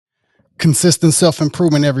Consistent self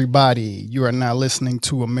improvement, everybody. You are now listening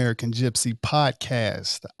to American Gypsy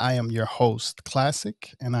Podcast. I am your host,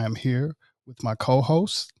 Classic, and I am here with my co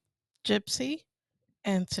host, Gypsy,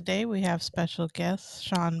 and today we have special guest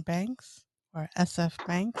Sean Banks or SF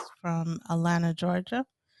Banks from Atlanta, Georgia.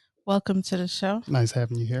 Welcome to the show. Nice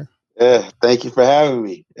having you here. Yeah, thank you for having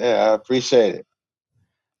me. Yeah, I appreciate it.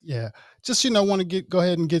 Yeah, just want to go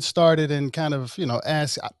ahead and get started and kind of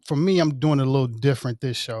ask. For me, I'm doing it a little different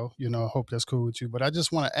this show. I hope that's cool with you. But I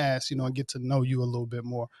just want to ask, and get to know you a little bit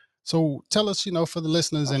more. So tell us, for the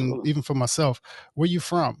listeners and Absolutely. even for myself, where you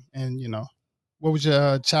from, and what was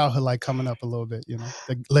your childhood like coming up a little bit,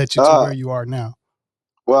 that led you to Uh, where you are now?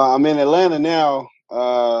 well, I'm in Atlanta now.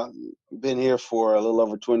 Been here for a little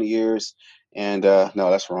over 20 years. And no,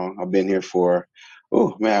 that's wrong. I've been here for,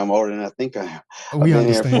 oh man, I'm older than I think I am. I've We been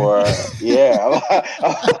here understand. for, yeah,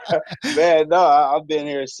 man, no, I've been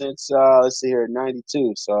here since, let's see here,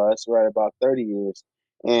 92. So that's right, about 30 years.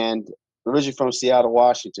 And originally from Seattle,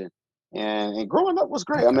 Washington. And growing up was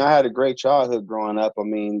great. I mean, Okay. I had a great childhood growing up. I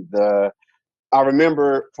mean, I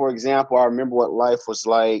remember, for example, I remember what life was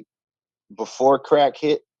like before crack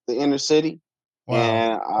hit the inner city, Wow.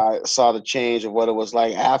 and I saw the change of what it was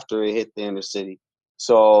like after it hit the inner city.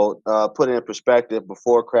 So, put it in perspective,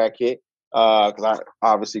 before crack hit, because I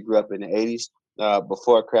obviously grew up in the '80s.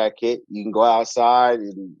 Before crack hit, you can go outside,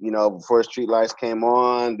 and before street lights came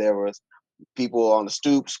on, there was people on the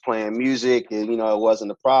stoops playing music, and it wasn't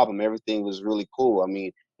a problem. Everything was really cool. I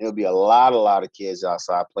mean, there would be a lot of kids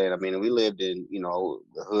outside playing. I mean, we lived in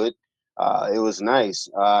the hood. It was nice,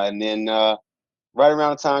 and then right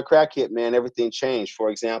around the time crack hit, man, everything changed. For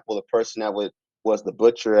example, the person that was the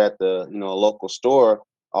butcher at the local store,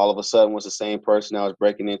 all of a sudden was the same person that was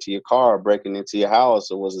breaking into your car, breaking into your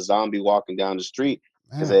house, or was a zombie walking down the street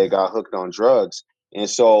because they Man. got hooked on drugs. And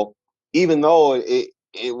so, even though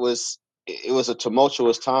it was a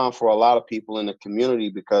tumultuous time for a lot of people in the community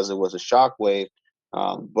because it was a shockwave,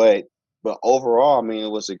 but overall, I mean,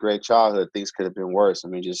 it was a great childhood. Things could have been worse. I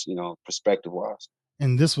mean, just perspective wise.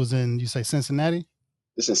 And this was in, you say, Cincinnati?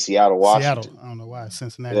 This is Seattle, Seattle. Washington. I don't know why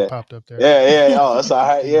Cincinnati Yeah. popped up there. Yeah. Oh, that's all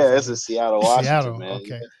right. Things Yeah, like this that. is Seattle, Washington, Seattle. man. Okay.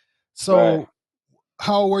 Yeah. Right. So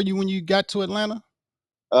how old were you when you got to Atlanta?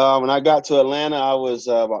 When I got to Atlanta, I was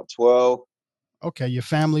about 12. Okay, your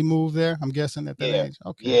family moved there, I'm guessing at that Yeah. age.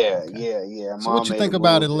 Okay, Yeah. okay. Yeah. Yeah. So what Mom you made a think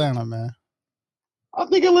about move, and Atlanta, man? I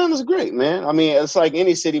think Atlanta's great, man. I mean, it's like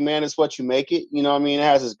any city, man. It's what you make it. You know what I mean? It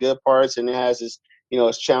has its good parts and it has its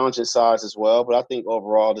challenging sides as well. But I think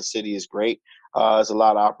overall the city is great. There's a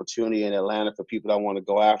lot of opportunity in Atlanta for people that want to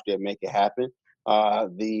go after it and make it happen. I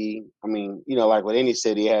mean, like with any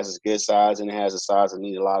city, it has its good sides and it has a sides that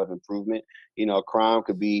need a lot of improvement. Crime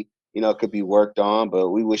could be worked on,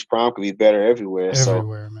 but we wish crime could be better everywhere. So,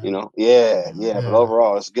 Everywhere, man. yeah. But Yeah.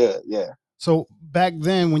 overall, it's good. Yeah. So back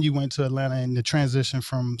then when you went to Atlanta and the transition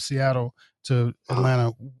from Seattle to Uh-huh.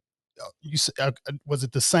 Atlanta, was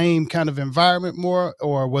it the same kind of environment more,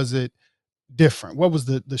 or was it different? What was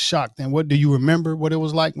the shock then? What do you remember what it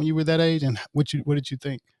was like when you were that age, and what did you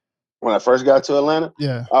think? When I first got to Atlanta,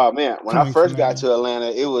 Yeah, oh man, when I coming from first got Atlanta. to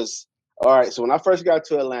Atlanta, it was all right. So when I first got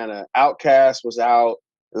to Atlanta, Outkast was out.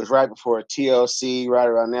 It was right before TLC, right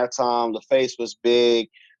around that time. The Face was big.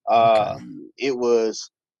 Okay. It was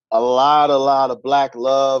a lot of black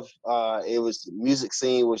love. It was the music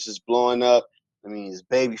scene was just blowing up. I mean, it's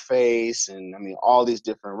Babyface, and I mean all these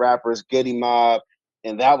different rappers, Goody Mob,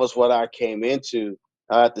 and that was what I came into.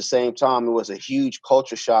 At the same time, it was a huge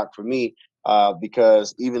culture shock for me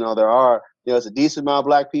because even though there are, there's a decent amount of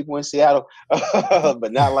black people in Seattle,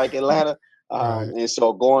 but not like Atlanta. Right. And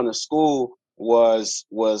so going to school was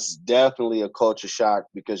definitely a culture shock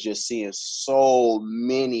because just seeing so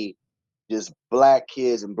many just black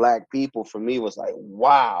kids and black people for me was like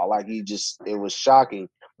wow, like it was shocking,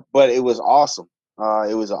 but it was awesome.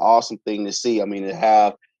 It was an awesome thing to see. I mean, to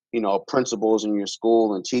have principals in your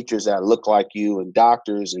school and teachers that look like you and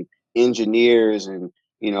doctors and engineers and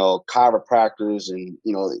chiropractors and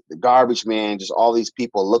the garbage man, just all these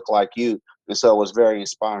people look like you, and so it was very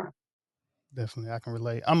inspiring. Definitely, I can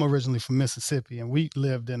relate. I'm originally from Mississippi, and we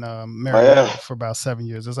lived in Oh Marietta yeah. for about 7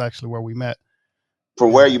 years. That's actually where we met.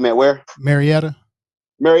 From where Yeah, you met? Where? Marietta.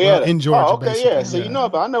 Well, Marietta. in Oh, Georgia, okay, yeah. basically. So you Yeah, know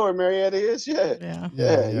about, I know where Marietta is. Yeah. Yeah.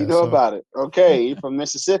 yeah, Yeah, you yeah. know So, about it. Okay, you from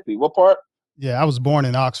Mississippi. What part? yeah, I was born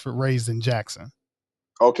in Oxford, raised in Jackson.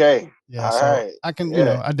 Okay. Yeah, All so right. I can,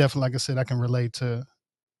 Yeah, I definitely, like I said, I can relate to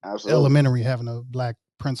absolutely. elementary having a black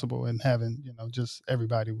principal and having, just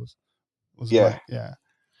everybody was Yeah. black. Yeah.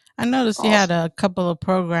 I noticed you had Awesome. a couple of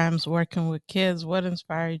programs working with kids. What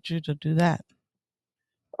inspired you to do that?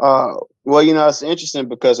 Well, it's interesting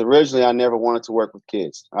because originally I never wanted to work with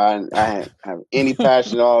kids. I hadn't have any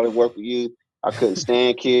passion at all to work with youth. I couldn't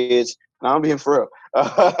stand kids. And I'm being for real.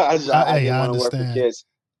 I Hey, didn't I want to work with understand. kids.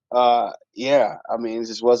 Yeah, I mean, it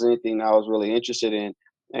just wasn't anything I was really interested in.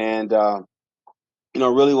 And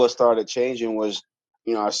really what started changing was,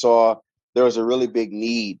 I saw there was a really big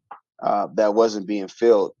need that wasn't being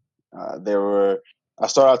filled. There were I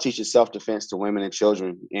started out teaching self defense to women and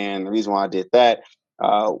children, and the reason why I did that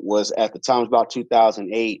was at the time it was about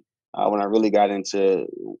 2008 when I really got into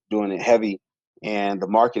doing it heavy, and the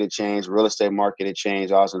market had changed, real estate market had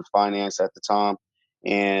changed. I was in finance at the time,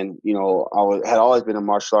 and had always been in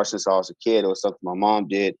martial arts since I was a kid. It was something my mom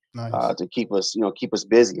did Nice. to keep us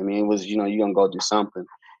busy. I mean, it was, you're gonna go do something.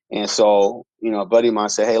 And so, a buddy of mine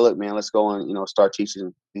said, "Hey, look, man, let's go and start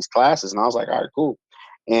teaching these classes." And I was like, "All right, cool."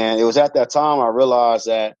 And it was at that time I realized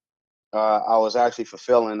that I was actually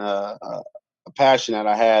fulfilling a passion that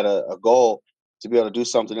I had, a goal to be able to do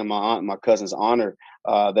something in my aunt and my cousin's honor.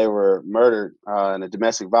 They were murdered in a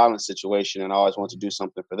domestic violence situation, and I always wanted to do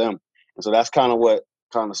something for them. And so that's kind of what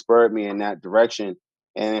kind of spurred me in that direction.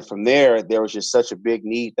 And then from there was just such a big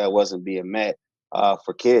need that wasn't being met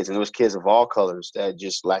for kids, and there was kids of all colors that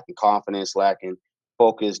just lacking confidence, lacking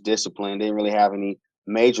focus, discipline. They didn't really have any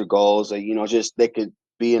major goals. That just they could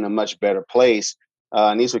be in a much better place,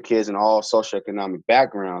 and these were kids in all socioeconomic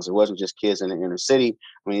backgrounds. It wasn't just kids in the inner city.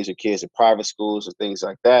 I mean, these are kids in private schools and things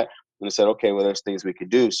like that. And I said, okay, well, there's things we could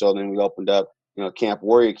do. So then we opened up, Camp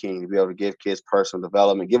Warrior King to be able to give kids personal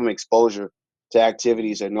development, give them exposure to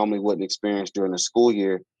activities they normally wouldn't experience during the school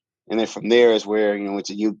year. And then from there is where,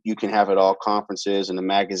 you can have it all conferences and the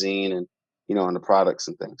magazine and the products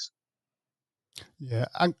and things. Yeah,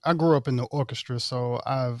 I grew up in the orchestra, so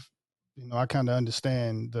I kind of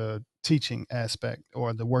understand the teaching aspect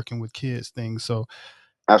or the working with kids thing. So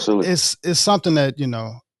Absolutely. it's something that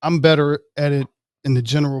I'm better at it in the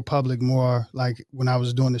general public, more like when I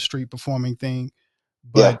was doing the street performing thing.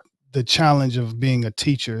 Yeah. But the challenge of being a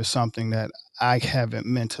teacher is something that I haven't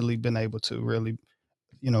mentally been able to really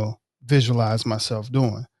visualize myself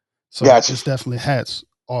doing. So Gotcha. it's definitely hats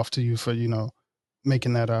off to you for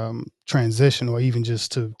making that transition, or even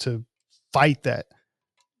just to fight that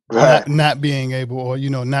Right. not being able, or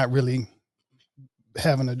not really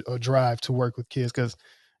having a drive to work with kids. Because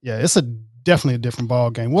yeah, it's a definitely a different ball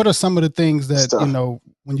game. What are some of the things that Stuff.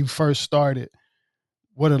 when you first started,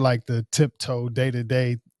 what are like the tiptoe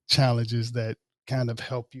day-to-day challenges that kind of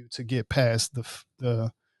help you to get past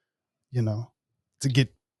the you know to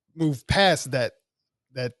get move past that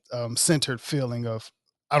centered feeling of,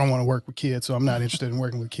 I don't want to work with kids, so I'm not interested in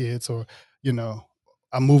working with kids, or you know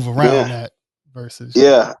I move around Yeah. that versus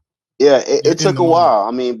Yeah, yeah. It, you're it in took the a moment. while.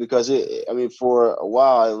 I mean, because for a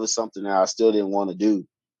while, it was something that I still didn't want to do.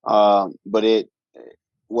 But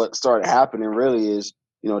what started happening really is,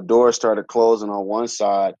 doors started closing on one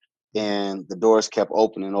side, and the doors kept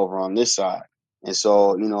opening over on this side. And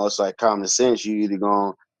so, it's like common sense. You're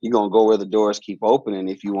gonna go where the doors keep opening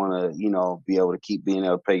if you want to, be able to keep being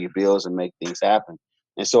able to pay your bills and make things happen.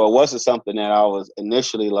 And so it wasn't something that I was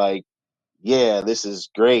initially like, yeah, this is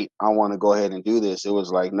great. I want to go ahead and do this. It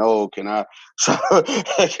was like, no, can I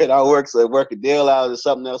can I work a deal out? Or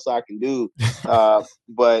something else I can do?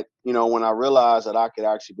 But when I realized that I could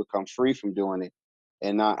actually become free from doing it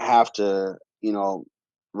and not have to,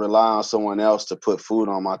 rely on someone else to put food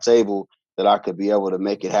on my table, that I could be able to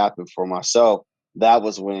make it happen for myself. That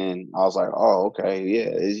was when I was like, oh, okay, yeah,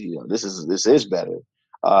 this is better.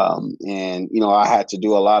 And I had to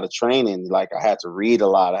do a lot of training. Like, I had to read a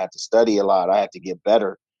lot, I had to study a lot, I had to get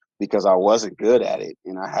better because I wasn't good at it,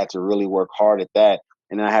 and I had to really work hard at that.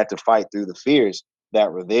 And I had to fight through the fears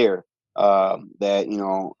that were there.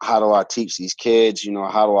 That, how do I teach these kids?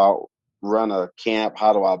 How do I run a camp?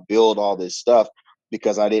 How do I build all this stuff?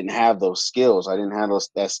 Because I didn't have those skills. I didn't have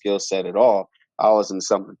that skill set at all. I was in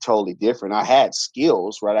something totally different. I had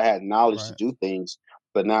skills, right? I had knowledge to Right. do things,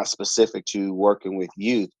 but not specific to working with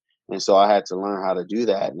youth. And so I had to learn how to do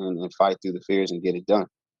that and fight through the fears and get it done.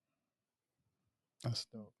 That's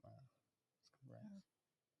dope, man.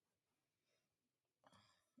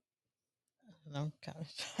 And I'm kind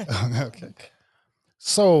of Right. Okay.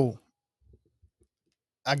 So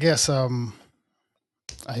I guess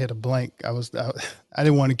I hit a blank. I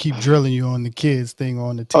didn't want to keep drilling you on the kids thing,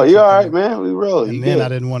 on the Oh, you teaching all right, thing. man? We roll. You And then I good?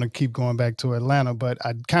 didn't want to keep going back to Atlanta, but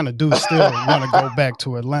I kind of do still want to go back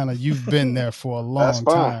to Atlanta. You've been there for a That's long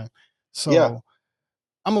fine. time. Yeah, So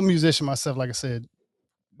I'm a musician myself. Like I said,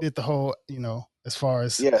 did the whole, as far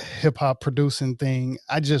as yeah, hip hop producing thing.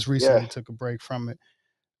 I just yeah, recently took a break from it.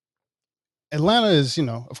 Atlanta is,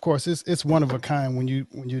 of course, it's one of a kind when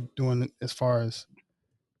you're doing it as far as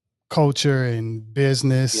culture and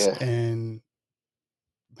business. Yeah. And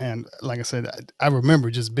man, like I said, I remember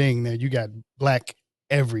just being there. You got black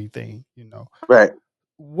everything, you know. Right.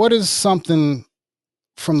 What is something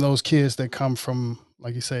from those kids that come from,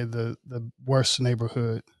 like you say, the worst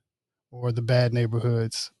neighborhood or the bad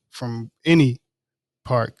neighborhoods from any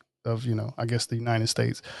part of, you know, I guess the United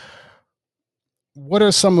States? What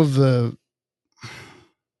are some of the,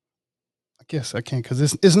 I guess I can't, because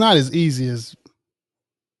it's not as easy as,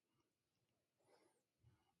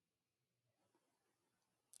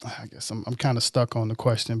 I guess I'm kind of stuck on the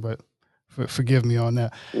question, but forgive me on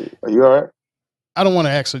that. Are you all right? I don't want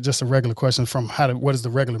to ask just a regular question from what is the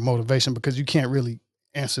regular motivation, because you can't really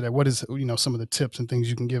answer that. What is, you know, some of the tips and things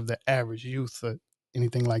you can give the average youth or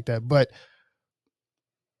anything like that? But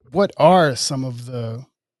what are some of the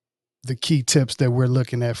key tips that we're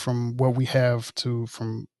looking at from what we have to,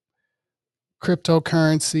 from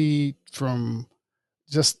cryptocurrency, from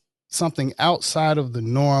just something outside of the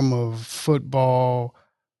norm of football,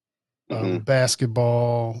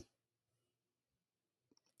 basketball?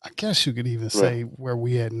 I guess you could even Right. say where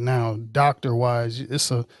we at now, doctor wise,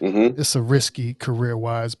 Mm-hmm. it's a risky career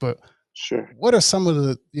wise. But Sure. what are some of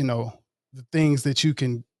the, you know, the things that you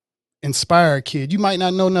can inspire a kid? You might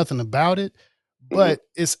not know nothing about it, but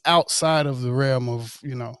it's outside of the realm of,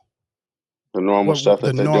 you know, The normal stuff the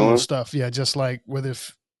that they're normal doing. stuff. Yeah, just like whether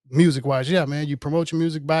if music wise, yeah, man, you promote your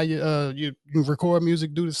music, buy your you record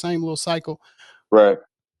music, do the same little cycle. Right.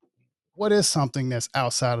 What is something that's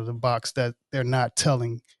outside of the box that they're not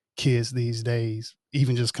telling kids these days,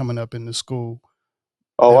 even just coming up in the school,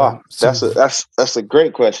 Oh that are wow, some that's a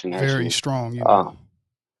great question very actually. strong, you know, Uh,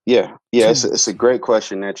 yeah, it's a tools? great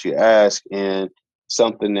question that you ask, and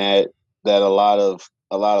something that a lot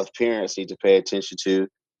of parents need to pay attention to.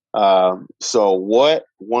 So, what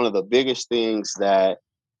one of the biggest things that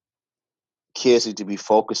kids need to be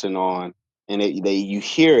focusing on, and they you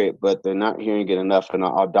hear it, but they're not hearing it enough, and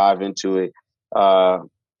I'll dive into it. Uh,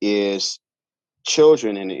 is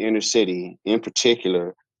children in the inner city, in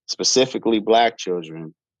particular, specifically Black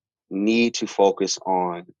children, need to focus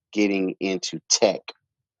on getting into tech.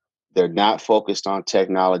 They're not focused on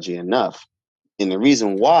technology enough. And the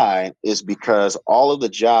reason why is because all of the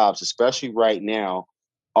jobs, especially right now,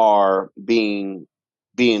 are being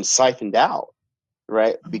siphoned out,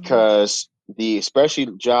 right? Mhm. Because the especially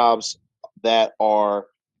jobs that are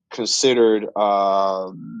considered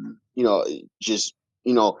you know, just,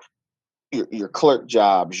 you know, your clerk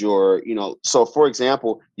jobs, your, you know, so for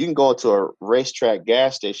example, you can go to a racetrack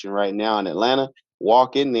gas station right now in Atlanta,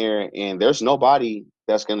 walk in there, and there's nobody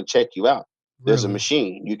that's going to check you out. There's a Really?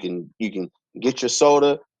 machine. You can get your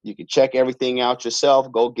soda, you can check everything out yourself,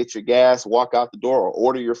 go get your gas, walk out the door, or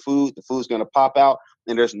order your food. The food's going to pop out,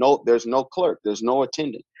 and there's no clerk, there's no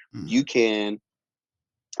attendant. Mm. You can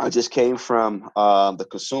I just came from the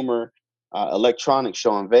Consumer Electronics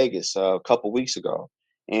Show in Vegas a couple weeks ago,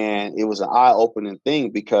 and it was an eye-opening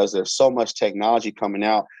thing because there's so much technology coming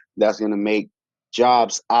out that's going to make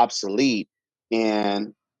jobs obsolete,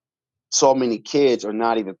 and so many kids are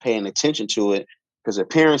not even paying attention to it because their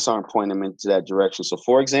parents aren't pointing them into that direction. So,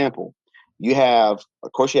 for example, of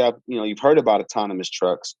course, you know, you've heard about autonomous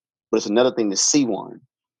trucks, but it's another thing to see one,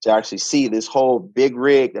 to actually see this whole big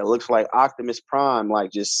rig that looks like Optimus Prime,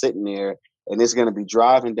 like just sitting there, and it's going to be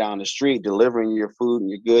driving down the street, delivering your food and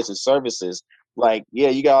your goods and services. Like, yeah,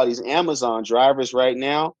 you got all these Amazon drivers right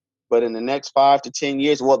now, but in the next 5 to 10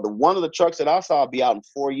 years, well, one of the trucks that I saw will be out in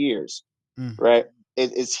 4 years, Mm. right?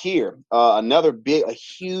 It's here. Another a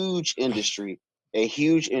huge industry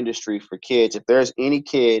for kids. If there's any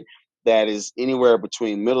kid that is anywhere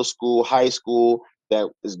between middle school, high school,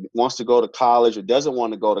 wants to go to college or doesn't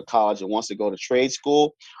want to go to college and wants to go to trade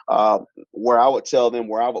school, where I would tell them,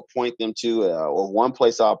 where I would point them to, or one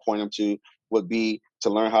place I'll point them to would be to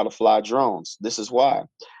learn how to fly drones. This is why.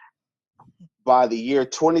 By the year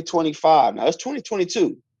 2025, now it's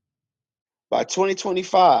 2022, by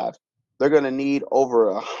 2025, they're going to need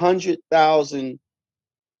over 100,000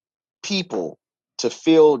 people to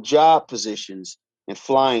fill job positions in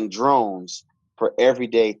flying drones for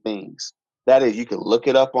everyday things. That is, you can look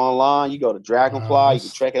it up online. You go to Wow, Dragonfly, you can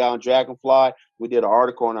that's check it out on Dragonfly. We did an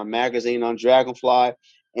article in our magazine on Dragonfly,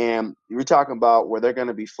 and we're talking about where they're going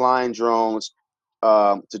to be flying drones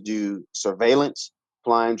to do surveillance,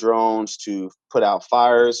 flying drones to put out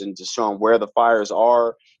fires and to show them where the fires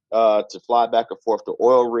are, to fly back and forth to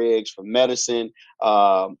oil rigs for medicine,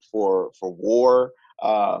 for war,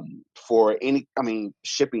 for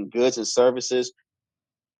shipping goods and services.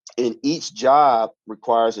 And each job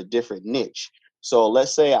requires a different niche. So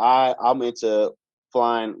let's say I'm into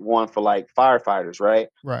flying one for like firefighters, right?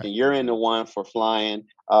 Right. And you're in the one for flying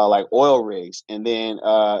like oil rigs, and then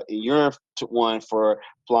you're in one for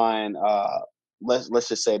flying let's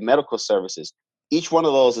just say medical services. Each one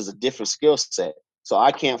of those is a different skill set. So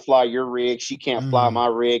I can't fly your rig, she can't fly my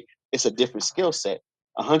rig. It's a different skill set.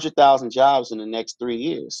 100,000 jobs in the next 3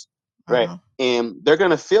 years, right? Wow. And they're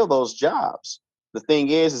going to fill those jobs. The thing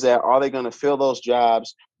is that are they going to fill those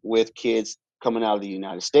jobs with kids coming out of the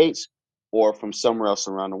United States or from somewhere else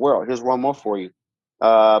around the world? Here's one more for you.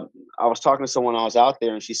 I was talking to someone, I was out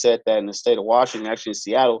there, and she said that in the state of Washington, actually in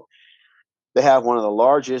Seattle, they have one of the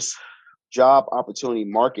largest job opportunity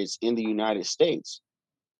markets in the United States.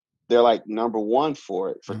 They're like number one for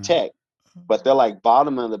it, for tech, but they're like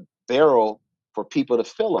bottom of the barrel for people to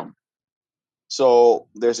fill them. So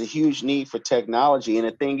there's a huge need for technology, and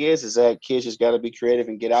the thing is that kids just got to be creative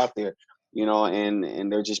and get out there, and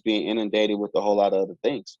they're just being inundated with a whole lot of other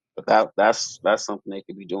things. But that's something they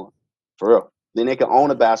could be doing for real. Then they can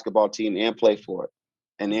own a basketball team and play for it,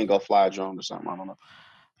 and then go fly a drone or something. I don't know.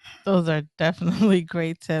 Those are definitely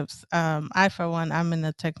great tips. I, for one, I'm in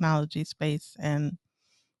the technology space, and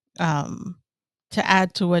to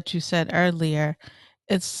add to what you said earlier,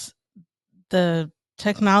 it's the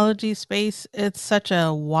technology space. It's such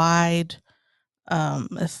a wide.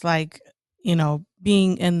 It's like,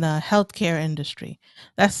 being in the healthcare industry.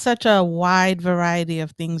 That's such a wide variety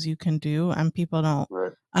of things you can do, and people don't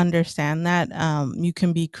Right. understand that. You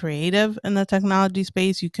can be creative in the technology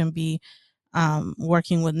space. You can be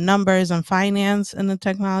working with numbers and finance in the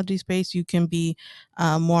technology space. You can be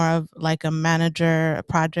more of like a manager, a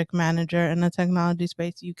project manager in the technology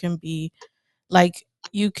space. You can be like,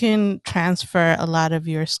 you can transfer a lot of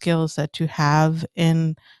your skills that you have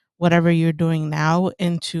in whatever you're doing now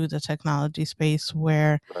into the technology space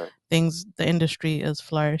where Right. the industry is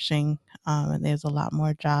flourishing, and there's a lot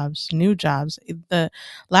more jobs, new jobs. The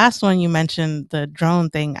last one you mentioned, the drone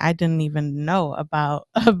thing, I didn't even know about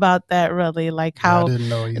about that, really. Like, Yeah, I how didn't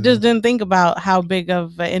know I either. just didn't think about how big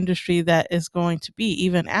of an industry that is going to be.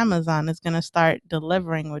 Even Amazon is going to start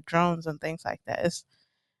delivering with drones and things like that.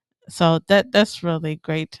 So that's really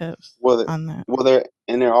great tips Well, on that.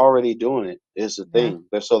 they're already doing it. Is the Yeah. thing.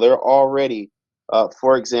 They're already.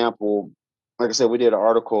 For example, like I said, we did an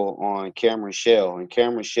article on Cameron Shell, and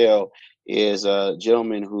Cameron Shell is a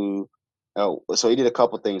gentleman who. So he did a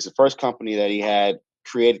couple things. The first company that he had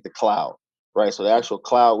created the cloud, right? So the actual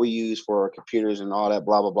cloud we use for our computers and all that,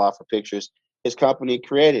 blah blah blah, for pictures. His company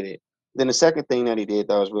created it. Then the second thing that he did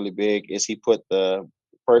that was really big is he put the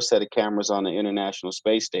first set of cameras on the International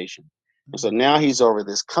Space Station. And so now he's over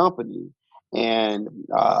this company, and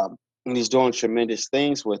he's doing tremendous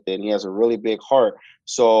things with it. And he has a really big heart.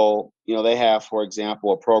 So, they have, for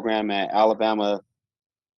example, a program at Alabama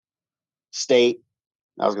State.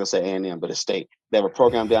 I was going to say A&M, but it's state. They have a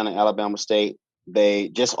program down in Alabama State. They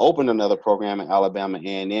just opened another program at Alabama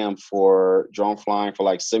A&M for drone flying, for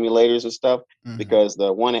like simulators and stuff, because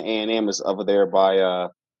the one at A&M is over there by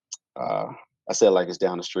I said like it's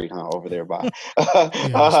down the street, over there by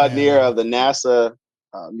near the NASA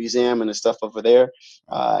museum and the stuff over there.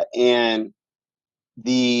 And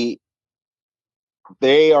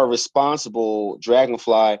they are responsible.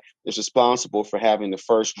 Dragonfly is responsible for having the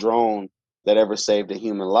first drone that ever saved a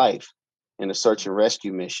human life in a search and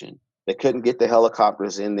rescue mission. They couldn't get the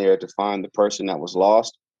helicopters in there to find the person that was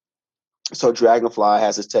lost. So Dragonfly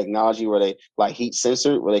has this technology where they like heat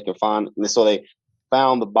sensor, where they can find. And so they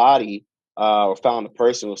found the body, or found the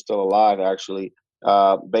person who was still alive, actually,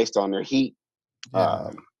 based on their heat. I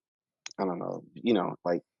don't know,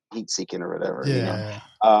 like heat seeking or whatever.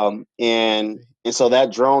 And so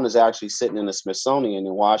that drone is actually sitting in the Smithsonian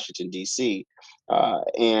in Washington D.C.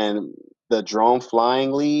 And the Drone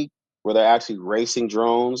Flying League, where they're actually racing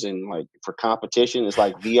drones and like for competition, it's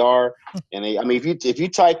like VR. And if you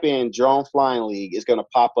type in Drone Flying League, it's gonna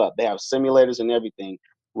pop up. They have simulators and everything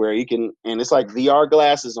where you can, and it's like VR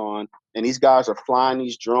glasses on, and these guys are flying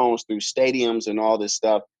these drones through stadiums and all this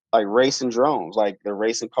stuff, like racing drones, like they're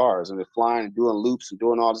racing cars, and they're flying and doing loops and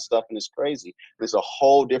doing all this stuff, and it's crazy. And it's a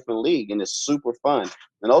whole different league, and it's super fun.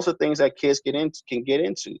 And those are things that kids can get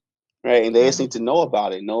into, right? And they just need to know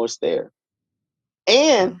about it, know it's there.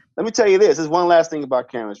 And let me tell you this: there's one last thing about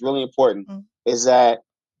Cameron. It's really important, is that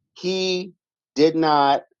he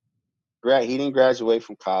didn't graduate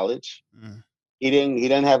from college. He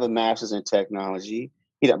didn't have a master's in technology.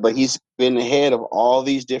 But he's been the head of all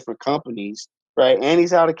these different companies, right? And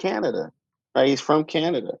he's out of Canada, right? He's from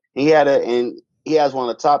Canada. He has one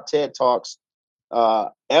of the top TED Talks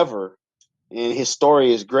ever, and his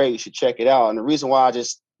story is great. You should check it out. And the reason why I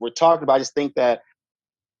just think that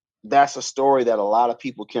that's a story that a lot of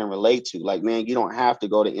people can relate to. Like, man, you don't have to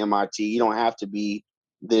go to MIT. You don't have to be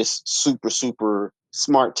this super, super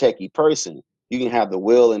smart techie person. You can have the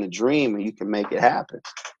will and the dream and you can make it happen.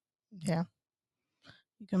 Yeah.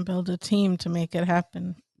 You can build a team to make it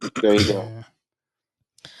happen. There you go.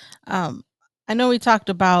 Yeah. I know we talked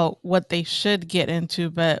about what they should get into,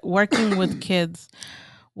 but working with kids,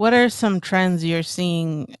 what are some trends you're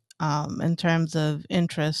seeing in terms of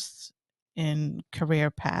interests in career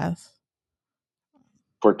paths?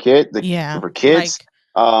 For Yeah, for kids,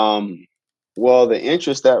 like well, the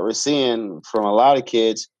interest that we're seeing from a lot of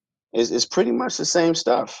kids is pretty much the same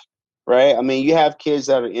stuff, right? I mean, you have kids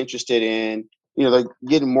that are interested in, they're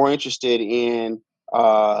getting more interested in,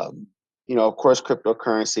 of course,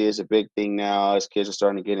 cryptocurrency is a big thing now as kids are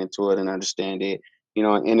starting to get into it and understand it,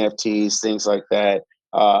 NFTs, things like that.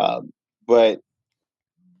 But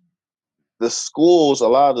a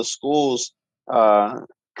lot of the schools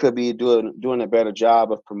could be doing a better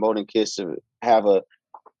job of promoting kids to have a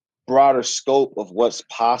broader scope of what's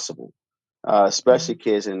possible, especially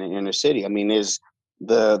kids in the inner city. I mean, there's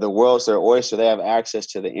the world's their oyster. They have access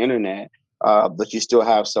to the internet, but you still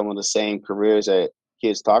have some of the same careers that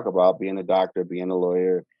kids talk about: being a doctor, being a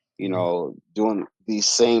lawyer, doing these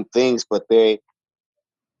same things. But there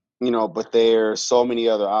are so many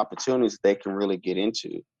other opportunities that they can really get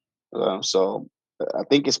into. So I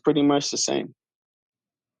think it's pretty much the same.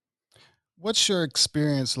 What's your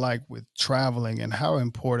experience like with traveling, and how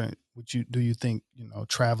important do you think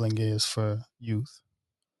traveling is for youth?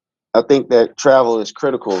 I think that travel is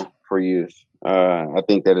critical for youth. I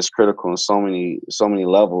think that it's critical in so many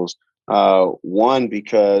levels. One,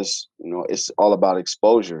 because it's all about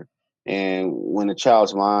exposure, and when a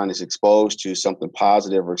child's mind is exposed to something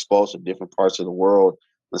positive or exposed to different parts of the world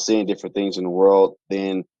and seeing different things in the world,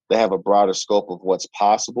 then they have a broader scope of what's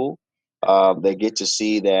possible. They get to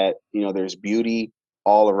see that there's beauty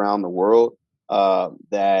all around the world.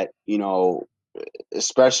 That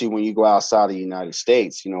especially when you go outside of the United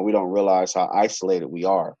States, we don't realize how isolated we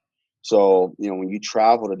are. So, when you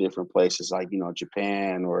travel to different places like,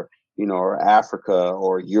 Japan or Africa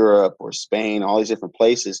or Europe or Spain, all these different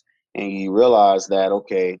places, and you realize that,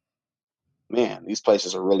 okay, man, these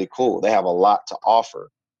places are really cool. They have a lot to offer.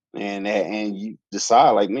 And you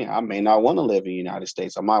decide like, man, I may not want to live in the United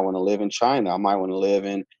States. I might want to live in China. I might want to live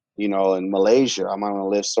in Malaysia. I might want to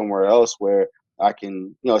live somewhere else where I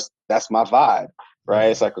can, that's my vibe, right?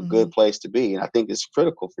 It's like a good place to be. And I think it's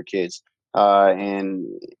critical for kids. And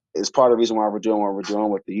it's part of the reason why we're doing what we're doing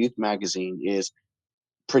with the youth magazine is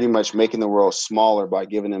pretty much making the world smaller by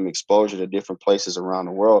giving them exposure to different places around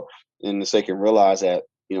the world, and so they can realize that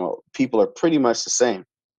people are pretty much the same.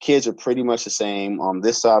 Kids are pretty much the same on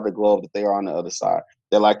this side of the globe that they are on the other side.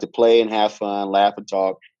 They like to play and have fun, laugh and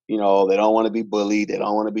talk. They don't want to be bullied. They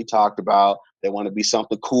don't want to be talked about. They want to be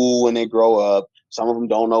something cool when they grow up. Some of them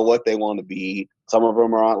don't know what they want to be. Some of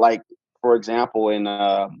them are on, like, for example, in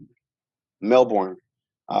Melbourne,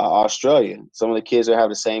 Australia. Some of the kids that have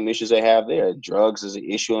the same issues they have there. Drugs is an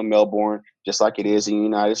issue in Melbourne, just like it is in the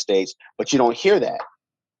United States. But you don't hear that,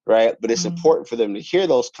 right? But it's important for them to hear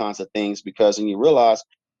those kinds of things, because then you realize,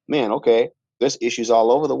 man, okay, there's issues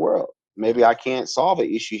all over the world. Maybe I can't solve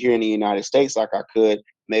an issue here in the United States like I could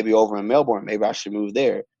maybe over in Melbourne. Maybe I should move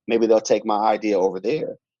there. Maybe they'll take my idea over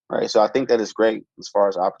there, right? So I think that is great as far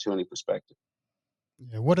as opportunity perspective.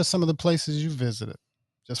 Yeah. What are some of the places you visited,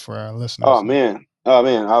 just for our listeners? Oh man, I've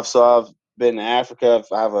been to Africa.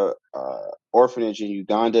 I have a orphanage in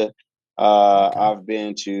Uganda. Okay. I've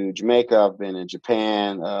been to Jamaica. I've been in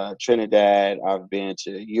Japan, Trinidad. I've been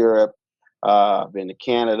to Europe. I've been to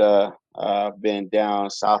Canada. I've been down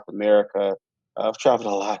South America. I've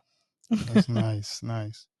traveled a lot. That's nice,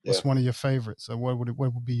 nice. Yeah. What's one of your favorites? So what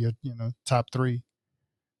would be your top three?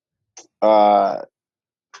 Man,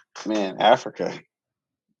 Africa.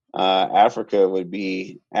 Africa would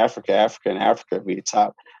be Africa, and Africa would be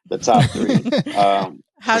the top three. How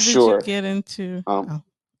For did sure. you get into? Um,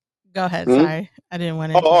 Go ahead. hmm? Sorry, I didn't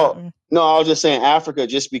want to interrupt you. No, I was just saying Africa,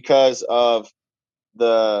 just because of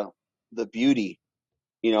the beauty.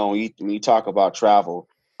 When you talk about travel,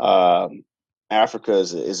 Africa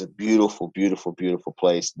is a beautiful, beautiful, beautiful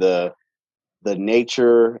place. The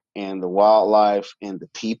nature and the wildlife and the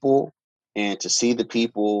people, and to see the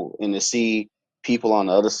people and to see people on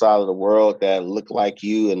the other side of the world that look like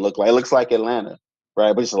you and it looks like Atlanta,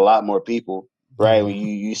 right? But it's a lot more people, right? Yeah. When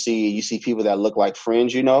you see people that look like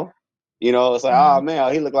friends, it's like, oh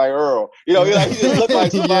man, he looked like Earl. He just look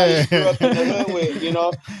like somebody you grew up in the hood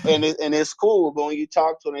with, and it's cool. But when you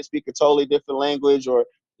talk to them, they speak a totally different language, or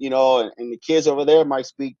and the kids over there might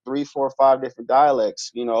speak 3, 4, 5 different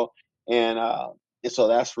dialects, and and so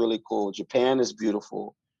that's really cool. Japan is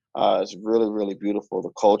beautiful. It's really, really beautiful.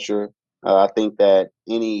 The culture. I think that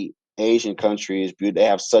any Asian country is beautiful. They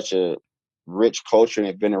have such a rich culture and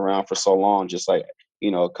they've been around for so long, just like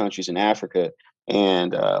countries in Africa.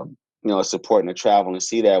 And it's important to travel and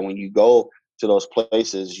see that. When you go to those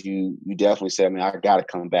places, you definitely say, I mean, I got to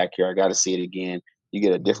come back here. I got to see it again. You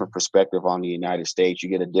get a different perspective on the United States. You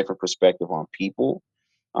get a different perspective on people.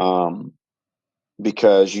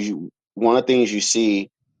 Because one of the things you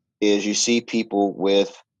see is you see people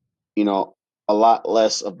with a lot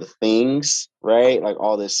less of the things, right? Like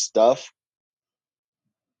all this stuff,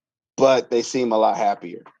 but they seem a lot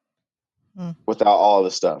happier without all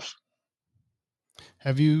the stuff.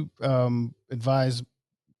 Have you advised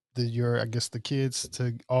I guess the kids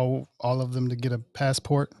to all of them to get a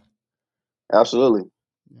passport? Absolutely.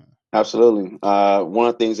 Yeah. Absolutely. One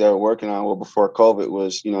of the things that we're working on before COVID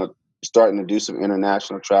was, starting to do some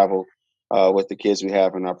international travel with the kids we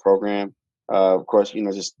have in our program. Of course,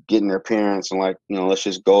 just getting their parents and let's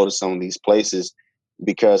just go to some of these places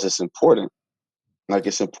because it's important. Like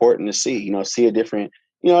it's important to see a different,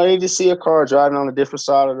 they need to see a car driving on a different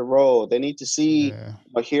side of the road. They need to see Yeah.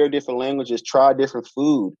 or hear different languages, try different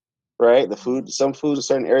food, right? Some foods in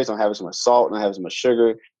certain areas don't have as much salt, don't have as much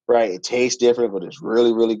sugar, right? It tastes different, but it's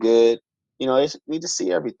really, really good. They need to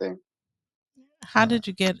see everything. How did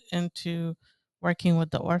you get into working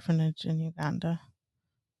with the orphanage in Uganda?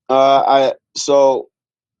 So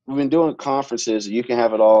we've been doing conferences. You Can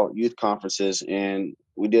Have It All youth conferences, and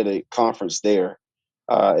we did a conference there.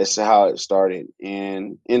 As to how it started.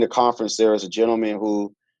 And in the conference, there was a gentleman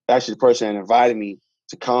who, actually the person that invited me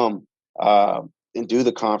to come and do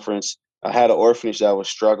the conference, had an orphanage that was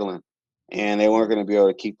struggling, and they weren't going to be able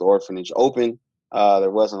to keep the orphanage open.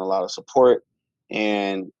 There wasn't a lot of support,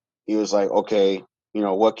 and he was like, "Okay,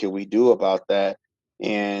 what can we do about that?"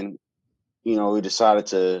 And we decided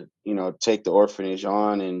to, take the orphanage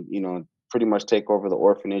on and, pretty much take over the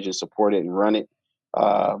orphanage and support it and run it,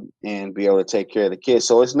 and be able to take care of the kids.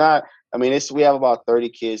 So it's not, I mean, we have about 30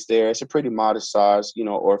 kids there. It's a pretty modest size,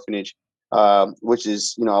 orphanage, which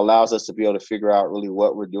is, allows us to be able to figure out really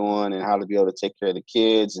what we're doing and how to be able to take care of the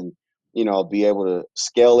kids and, be able to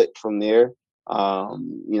scale it from there, to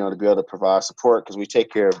be able to provide support because we take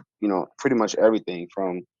care of, pretty much everything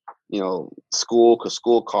from, school, because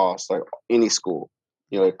school costs like any school.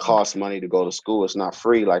 It costs money to go to school. It's not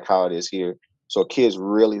free like how it is here. So kids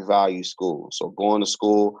really value school. So going to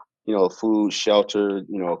school, food, shelter,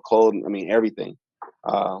 clothing, I mean, everything,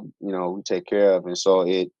 we take care of. And so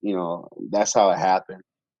that's how it happened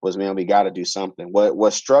was, man, we got to do something.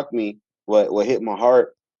 What struck me, what hit my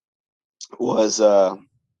heart was, so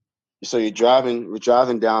we're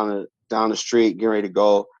driving down the street, getting ready to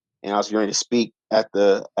go. And I was getting ready to speak at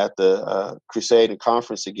the crusade and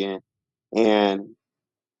conference again. And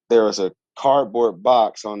there was a cardboard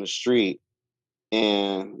box on the street,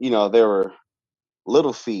 and there were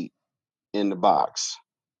little feet in the box,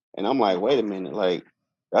 and I'm like, wait a minute, like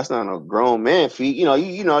that's not no grown man feet. You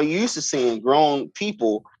used to seeing grown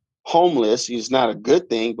people homeless. It's not a good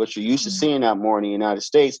thing, but you're used to seeing that more in the United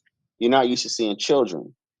States. You're not used to seeing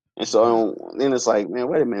children, and so then it's like, man,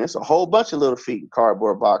 wait a minute, it's a whole bunch of little feet in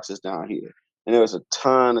cardboard boxes down here, and there was a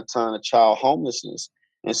ton of child homelessness,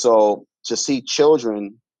 and so to see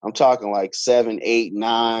children, I'm talking like 7, 8,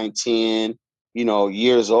 9, 10,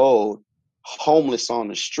 years old, homeless on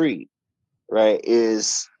the street, right,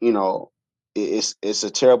 is it's a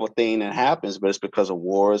terrible thing that happens, but it's because of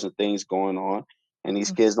wars and things going on, and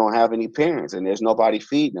these kids don't have any parents, and there's nobody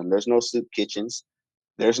feeding them. There's no soup kitchens.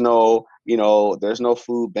 There's no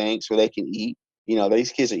food banks where they can eat.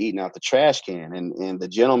 These kids are eating out the trash can. And the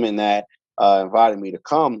gentleman that invited me to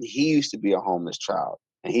come, he used to be a homeless child,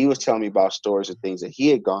 and he was telling me about stories of things that he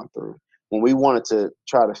had gone through. When we wanted to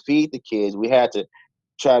try to feed the kids, we had to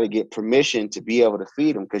try to get permission to be able to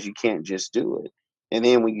feed them because you can't just do it. And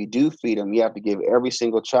then when you do feed them, you have to give every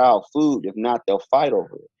single child food. If not, they'll fight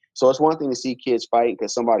over it. So it's one thing to see kids fight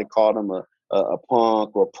because somebody called them a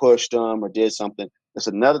punk or pushed them or did something. It's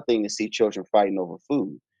another thing to see children fighting over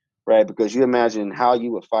food, right? Because you imagine how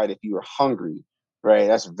you would fight if you were hungry, right?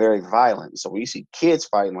 That's very violent. So when you see kids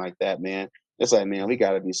fighting like that, man, it's like, man, we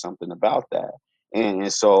got to do something about that.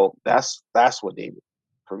 And so that's what they did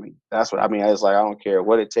for me. That's what I mean. It's like, I don't care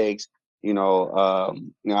what it takes.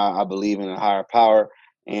 I believe in a higher power,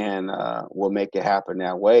 and we'll make it happen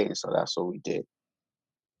that way. And so that's what we did.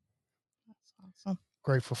 That's awesome.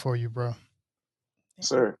 Grateful for you, bro.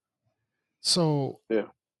 Sir. So yeah,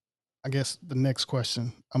 I guess the next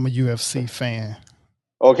question. I'm a UFC fan.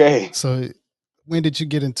 Okay. So when did you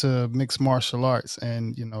get into mixed martial arts?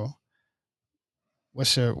 And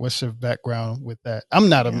what's your background with that? I'm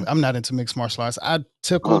not Yeah. I'm not into mixed martial arts. I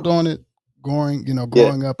tickled Uh-huh. on it growing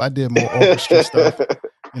Yeah. up. I did more orchestra stuff, but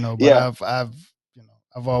Yeah,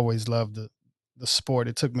 I've always loved the sport.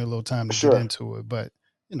 It took me a little time to get sure, into it, but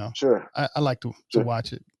sure, I like to sure.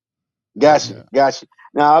 watch it. But Gotcha, yeah, gotcha.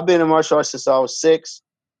 Now I've been in martial arts since I was 6.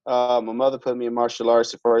 My mother put me in martial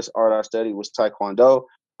arts. The first art I studied was Taekwondo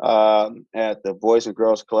at the Boys and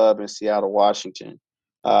Girls Club in Seattle, Washington.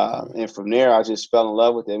 okay. And from there, I just fell in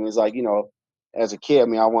love with it. It was like, as a kid, I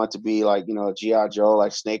mean, I wanted to be like, a GI Joe,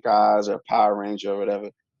 like Snake Eyes or Power Ranger or whatever.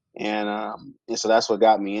 And so that's what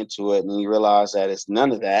got me into it. And you realize that it's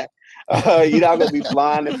none of that. You're not gonna be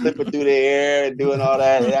flying and flipping through the air and doing all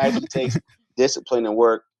that. It actually takes discipline and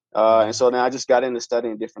work. And Yeah. so then I just got into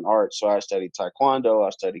studying different arts. So I studied Taekwondo, I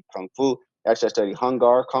studied Kung Fu. Actually, I studied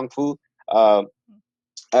Hungar Kung Fu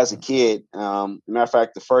as a kid. Matter of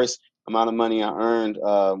fact, the first amount of money I earned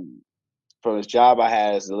from this job I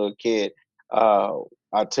had as a little kid, uh,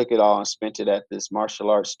 I took it all and spent it at this martial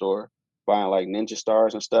arts store, buying like ninja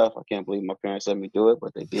stars and stuff. I can't believe my parents let me do it,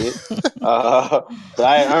 but they did. But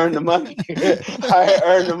I had earned the money. I had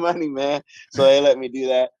earned the money, man. So they let me do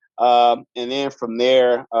that. And then from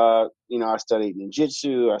there, I studied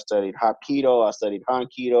ninjutsu, I studied hapkido, I studied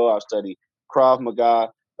hankido, I studied Krav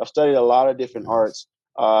Maga. I've studied a lot of different Nice.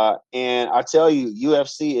 arts. And I tell you,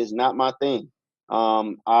 UFC is not my thing.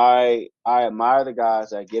 I admire the guys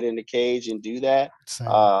that get in the cage and do that. Same.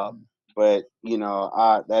 But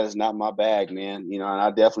that is not my bag, man. And I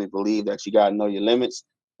definitely believe that you gotta know your limits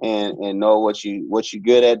and know what you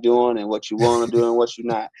good at doing and what you want to do and what you're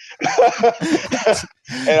not.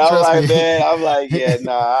 And Trust me. I'm like, yeah,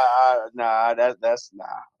 nah, that's that's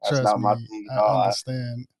Trust not my me. thing at I all.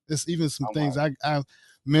 understand. It's even some I'm things like, I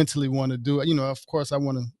mentally want to do. Of course I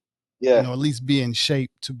want to, yeah, at least be in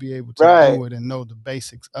shape to be able to right, do it and know the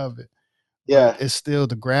basics of it. But yeah, it's still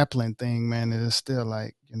the grappling thing, man. It is still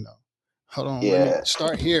like, hold on, let me yeah,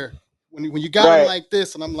 start here. When you got him right, like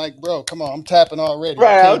this, and I'm like, bro, come on, I'm tapping already. I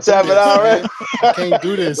right. I'm can't do tapping this, already. man. I can't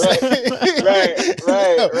do this. Right, right,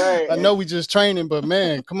 right, right. I know we just training, but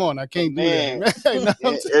man, come on, I But can't do that. man, Man. You know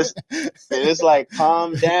what it's I'm it's like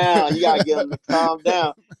calm down. You gotta get them to calm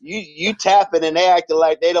down. You tapping and they acting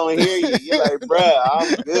like they don't hear you. You're like, bruh, I'm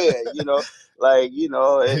good.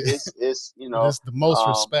 It's But it's the most um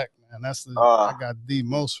respect, man. I uh got the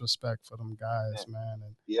most respect for them guys, man.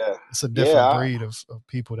 And yeah, it's a different yeah. breed of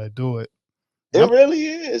people that do it. And It really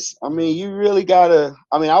is. I mean, you really gotta.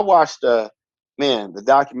 I mean, I watched the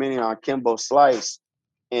documentary on Kimbo Slice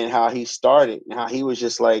and how he started and how he was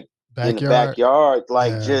just like in the backyard, backyard,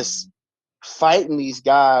 like yeah, just fighting these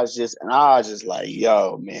guys. And I was just like,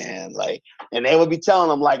 yo, man, like, and they would be telling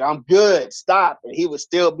him like, I'm good, stop, and he would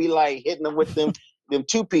still be like hitting them with them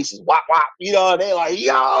two pieces, wop wop, they like,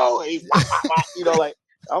 yo, and he wop wop wop, like.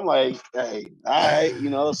 I'm like, hey, all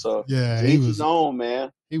right, so yeah. to each his own,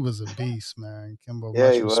 man. He was a beast, man. Kimbo, Yeah,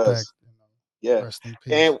 much he respect. was. Yeah. Rest in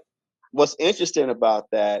peace. And what's interesting about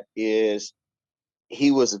that is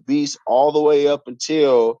he was a beast all the way up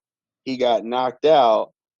until he got knocked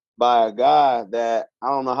out by a guy that I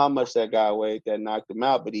don't know how much that guy weighed that knocked him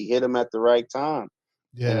out, but he hit him at the right time.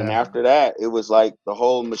 And then Yeah, after that, it was like the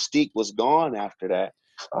whole mystique was gone after that.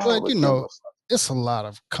 but With Kimbo. it's a lot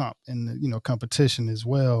of competition as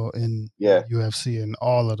well in Yeah, UFC and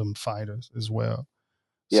all of them fighters as well.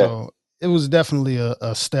 yeah, So it was definitely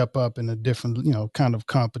a step up in a different kind of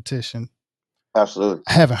competition. absolutely.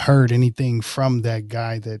 I haven't heard anything from that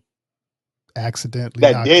guy that accidentally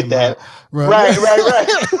That knocked did him out. that. Right.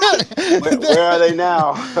 Right. Where are they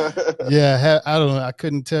now? Yeah, I don't know. I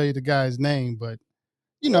couldn't tell you the guy's name, but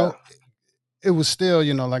you Yeah. know, it was still,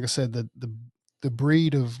 like I said, the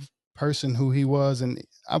breed of person who he was, and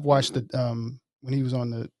I've watched it when he was on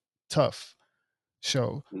the Tough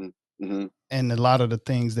show, Mm-hmm. and a lot of the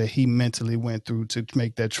things that he mentally went through to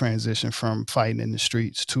make that transition from fighting in the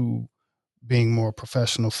streets to being more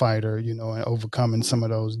professional fighter, and overcoming some of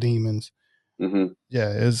those demons. Mm-hmm. Yeah,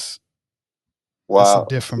 it's a Wow.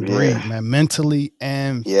 different breed, Yeah. man, mentally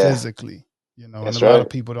and Yeah. physically. And a That's lot of right.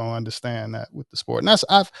 people don't understand that with the sport. And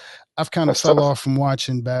I've kind of That's fell tough. off from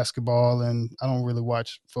watching basketball, and I don't really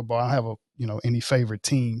watch football. I have any favorite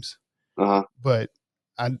teams, Uh-huh. but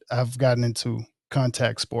I've gotten into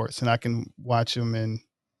contact sports, and I can watch them in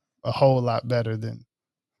a whole lot better than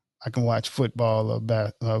I can watch football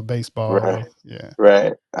or baseball. Right. Yeah,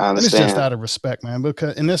 Right. I and it's just understand. out of respect, man.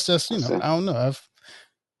 And it's just I understand. I don't know. I've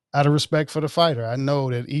out of respect for the fighter, I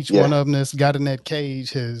know that each one Yeah. of them that's got in that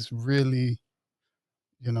cage has really,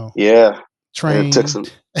 Yeah. And it took trained, some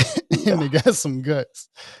and yeah. they got some guts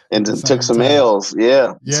And at the it took same some time. L's.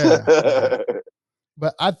 Yeah. Yeah, yeah.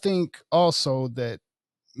 But I think also that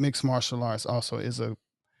mixed martial arts also is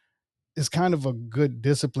kind of a good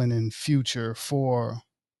discipline in future for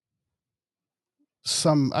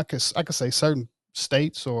some. I could say certain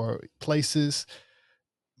states or places.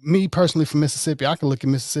 Me personally, from Mississippi, I can look at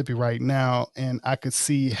Mississippi right now, and I could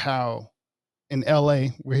see how in LA,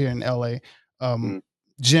 we're here in LA, um, Mm.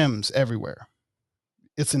 gyms everywhere.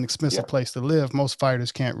 It's an expensive Yeah. place to live. Most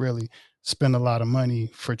fighters can't really spend a lot of money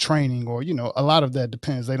for training, or a lot of that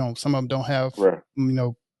depends. Some of them don't have Right.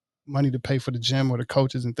 money to pay for the gym or the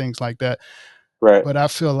coaches and things like that. Right. But I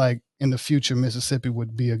feel like in the future, Mississippi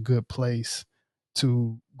would be a good place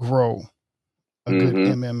to grow a good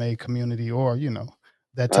Mm-hmm. MMA community, or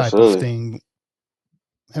that type of Absolutely. thing.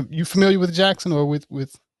 You familiar with Jackson or with I'm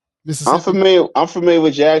Mississippi? familiar. I'm familiar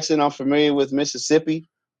with Jackson. I'm familiar with Mississippi.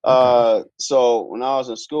 Okay. So when I was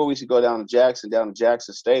in school, we used to go down to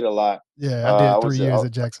Jackson State a lot. Yeah, I I did was 3 years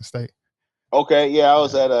at Jackson State. okay. Yeah, I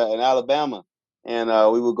was Yeah. at in Alabama, and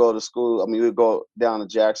we would go to school. I mean, we would go down to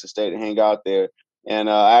Jackson State and hang out there. And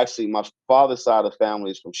actually, my father's side of the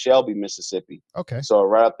family is from Shelby, Mississippi. Okay. So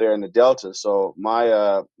right up there in the Delta. So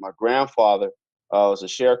my grandfather was a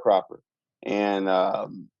sharecropper, and a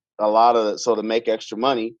lot of so to make extra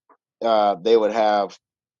money, they would have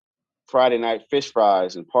Friday night fish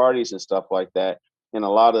fries and parties and stuff like that. And a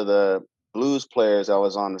lot of the blues players that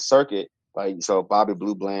was on the circuit, like so Bobby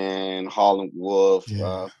Blue Bland, Harlan Wolf,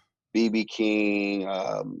 Yeah. BB King,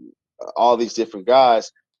 all these different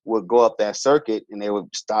guys would go up that circuit and they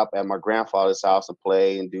would stop at my grandfather's house and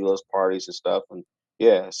play and do those parties and stuff. And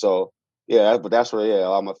yeah, so yeah, but that's where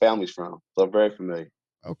all my family's from. So I'm very familiar.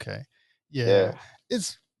 Okay. Yeah. Yeah.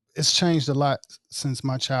 It's changed a lot since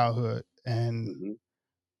my childhood, and Hmm.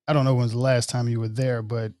 I don't know when's the last time you were there,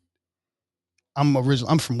 but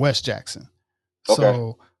I'm from West Jackson. Okay.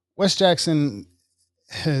 So West Jackson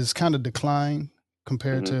has kind of declined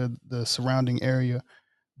compared Hmm. to the surrounding area,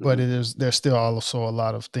 but Hmm. there's still also a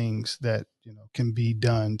lot of things that, can be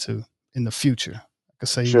done to in the future. I could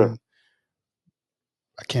say Sure. even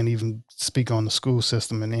I can't even speak on the school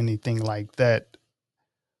system and anything like that.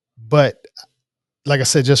 But like I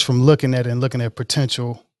said, just from looking at it and looking at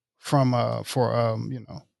potential from for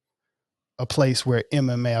a place where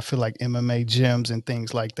MMA, I feel like MMA gyms and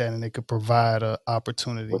things like that, and they could provide a Would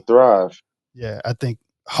opportunity. thrive. Yeah, I think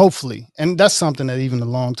hopefully, and that's something that even a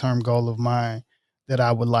long term goal of mine that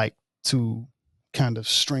I would like to kind of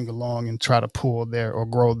string along and try to pull there or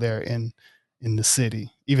grow there in the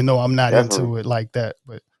city, even though I'm not Definitely. into it like that.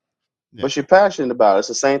 But yeah, But you're passionate about it. It's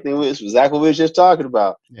the same thing. It's exactly what we were just talking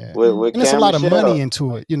about yeah, with and it's a Cam lot of money Michelle.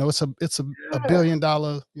 into it. It's a Yeah. $1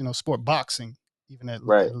 billion sport, boxing, even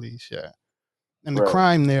Right. at least. Yeah. And the Right.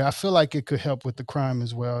 crime there, I feel like it could help with the crime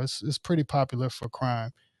as well. It's pretty popular for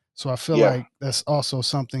crime. So I feel Yeah. like that's also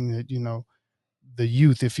something that, the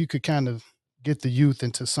youth, if you could kind of get the youth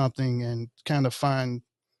into something and kind of find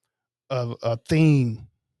a theme,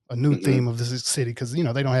 a new Hmm. theme of this city, because they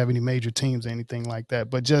don't have any major teams or anything like that,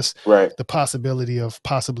 but just Right. the possibility of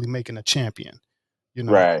possibly making a champion, you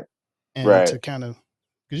know, Right. and Right. to kind of,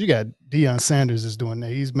 because you got Deion Sanders is doing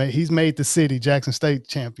that. He's made the city Jackson State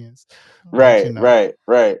champions, but Right. Right.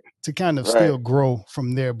 Right. to kind of Right. still grow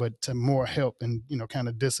from there, but to more help and kind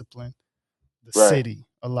of discipline the Right. city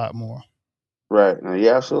a lot more. Right. No,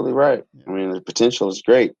 you're absolutely right. Yeah. I mean, the potential is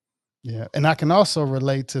great. Yeah, and I can also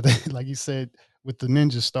relate to the like you said with the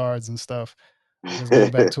ninja stars and stuff. Just going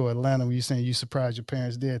back to Atlanta, where you saying you surprised your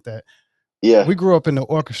parents did that. Yeah. We grew up in the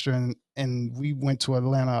orchestra, and we went to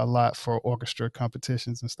Atlanta a lot for orchestra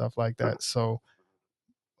competitions and stuff like that. So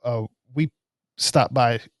we stopped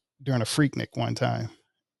by during a Freaknik one time,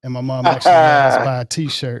 and my mom actually had us buy a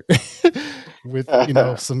T-shirt with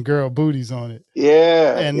some girl booties on it.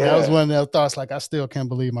 Yeah. And that was Yeah. one of those thoughts, like, I still can't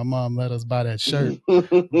believe my mom let us buy that shirt.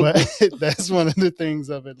 But that's one of the things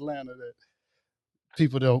of Atlanta that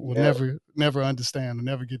people will Yeah. never understand or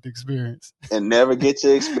never get to experience. And never get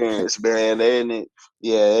to experience, man. Yeah,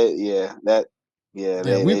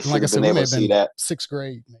 we They should like I have said, been we may able to have see been that. 6th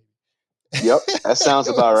grade, maybe. Yep, that sounds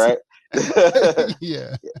It about was right.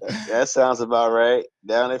 yeah. That sounds about right.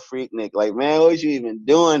 Down at Freaknik, like, man, what you even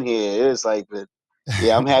doing here? It was like,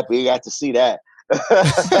 yeah, I'm happy you got to see that.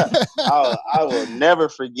 I will never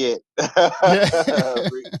forget Yeah.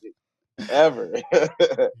 Freaknik, ever.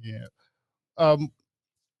 Yeah. Um,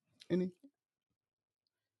 any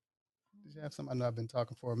did you have something? I know I've been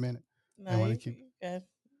talking for a minute. I No, want to you keep good.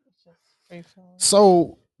 It's just free flowing.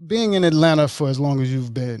 So being in Atlanta for as long as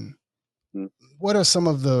you've been, Mm. what are some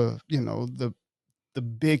of the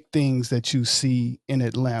big things that you see in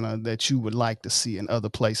Atlanta that you would like to see in other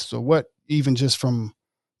places? Or what, even just from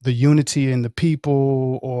the unity in the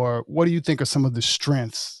people, or what do you think are some of the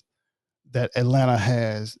strengths that Atlanta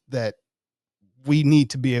has that we need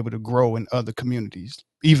to be able to grow in other communities,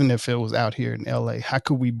 even if it was out here in LA? How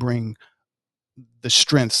could we bring the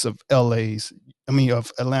strengths of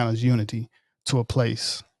of Atlanta's unity to a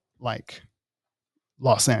place like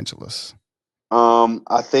Los Angeles?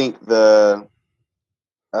 I think the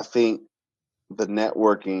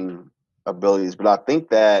networking abilities, but I think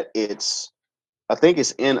it's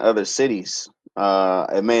in other cities.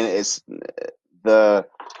 I mean, it's the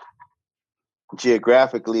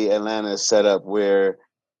geographically Atlanta is set up where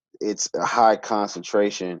it's a high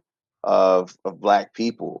concentration of black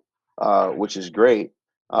people, which is great.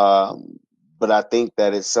 Um, but I think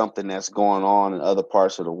that it's something that's going on in other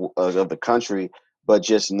parts of the country, but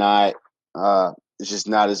just not it's just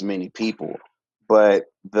not as many people. But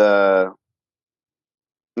the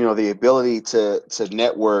ability to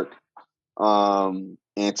network, and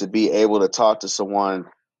to be able to talk to someone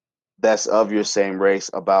that's of your same race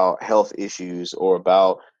about health issues or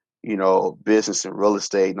about business and real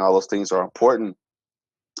estate and all those things are important.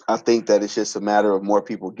 I think that it's just a matter of more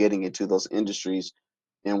people getting into those industries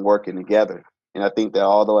and working together. And I think that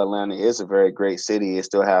although Atlanta is a very great city, it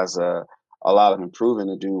still has a lot of improving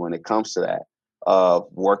to do when it comes to that, of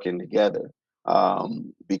working together.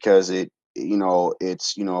 Because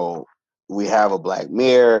we have a black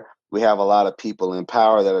mayor, we have a lot of people in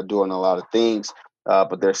power that are doing a lot of things,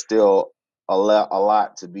 but there's still a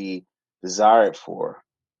lot to be desired for.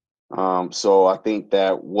 So I think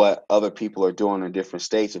that what other people are doing in different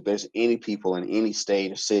states, if there's any people in any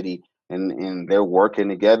state or city and they're working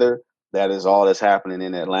together, that is all that's happening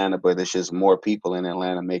in Atlanta, but there's just more people in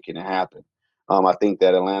Atlanta making it happen. I think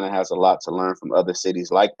that Atlanta has a lot to learn from other cities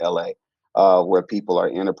like LA, where people are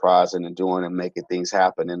enterprising and doing and making things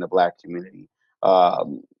happen in the black community.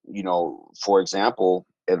 For example,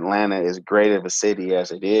 Atlanta, as great of a city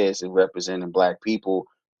as it is in representing black people,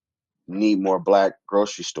 need more black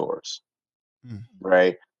grocery stores, Mm.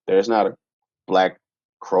 right? There's not a black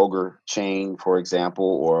Kroger chain, for example,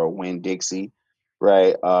 or a Winn-Dixie,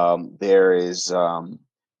 right? There is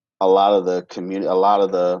a lot of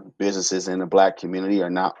the businesses in the black community are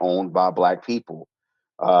not owned by black people.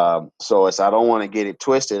 I don't want to get it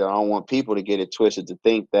twisted. I don't want people to get it twisted to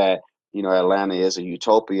think that Atlanta is a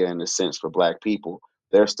utopia in a sense for black people.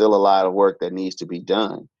 There's still a lot of work that needs to be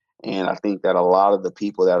done, and I think that a lot of the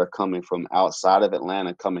people that are coming from outside of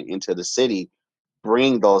Atlanta coming into the city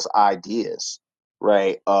bring those ideas,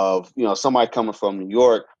 right? Of somebody coming from New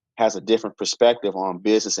York has a different perspective on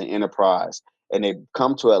business and enterprise, and they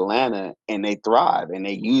come to Atlanta and they thrive and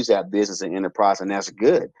they use that business and enterprise, and that's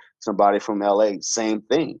good. Somebody from LA, same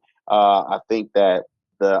thing. I think that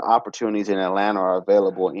the opportunities in Atlanta are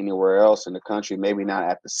available anywhere else in the country, maybe not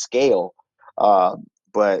at the scale,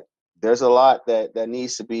 but there's a lot that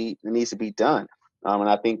needs to be done, and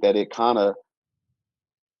I think that it kind of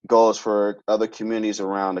goes for other communities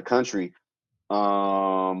around the country.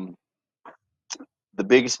 Um, the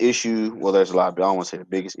biggest issue, well, there's a lot, but I don't want to say the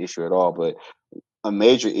biggest issue at all, but a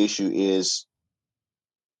major issue is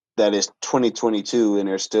that it's 2022 and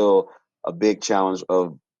there's still a big challenge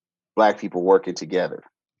of black people working together.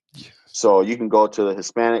 Yes. So you can go to the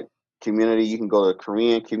Hispanic community, you can go to the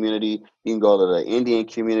Korean community, you can go to the Indian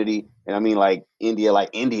community, and I mean like India,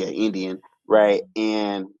 Indian, right?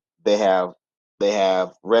 And they have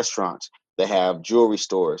restaurants, they have jewelry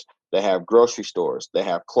stores, they have grocery stores, they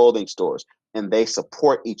have clothing stores, and they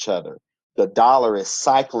support each other. The dollar is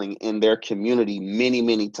cycling in their community many,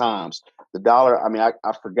 many times. The dollar, I mean,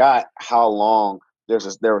 I forgot how long there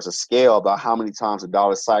was a scale about how many times the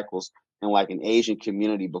dollar cycles in like an Asian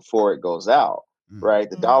community before it goes out, Mm. right?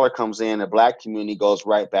 The dollar comes in, the black community goes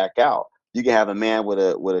right back out. You can have a man with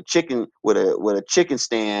a chicken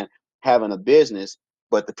stand having a business,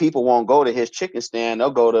 but the people won't go to his chicken stand.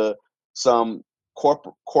 They'll go to some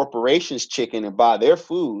corporation's chicken and buy their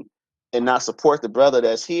food and not support the brother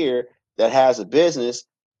that's here that has a business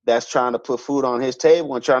that's trying to put food on his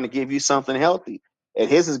table and trying to give you something healthy. And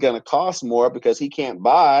his is going to cost more because he can't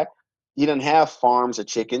buy. He doesn't have farms of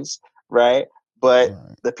chickens, right? But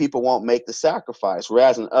Right. the people won't make the sacrifice.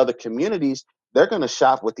 Whereas in other communities, they're going to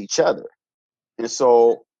shop with each other. And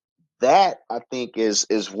so that I think is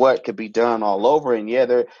what could be done all over. And yeah,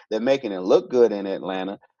 they're making it look good in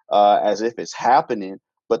Atlanta, as if it's happening,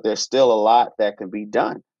 but there's still a lot that can be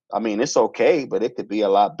done. I mean, it's okay, but it could be a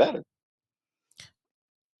lot better.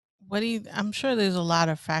 I'm sure there's a lot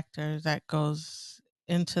of factors that goes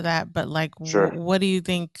into that, but like, Sure. what do you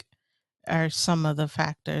think are some of the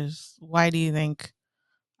factors? Why do you think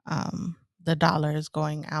the dollar is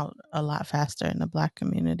going out a lot faster in the black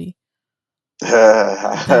community?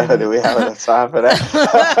 Do we have enough time for that?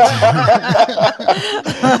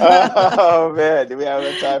 Oh man, do we have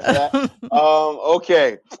enough time for that?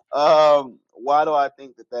 Okay. Why do I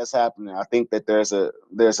think that that's happening? I think that there's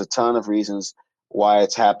a ton of reasons why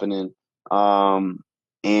it's happening. And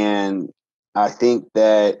I think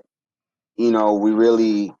that we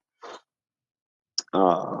really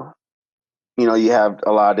uh you have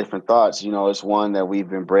a lot of different thoughts. It's one that we've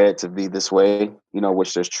been bred to be this way,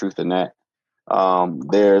 which there's truth in that.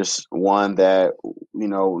 There's one that,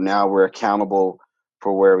 now we're accountable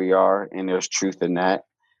for where we are, and there's truth in that.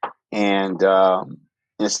 And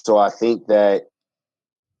so I think that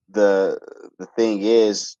the thing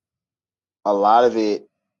is, a lot of it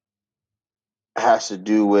has to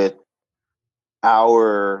do with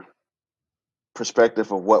our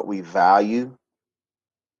perspective of what we value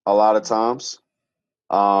a lot of times.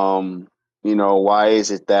 Why is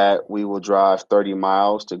it that we will drive 30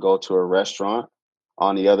 miles to go to a restaurant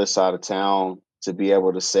on the other side of town to be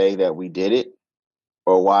able to say that we did it?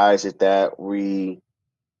 Or why is it that we,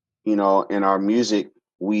 in our music,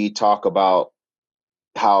 we talk about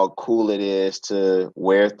how cool it is to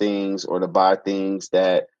wear things or to buy things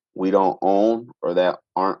that we don't own or that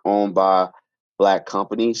aren't owned by Black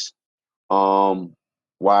companies? Um,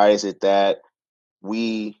 why is it that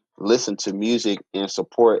we listen to music and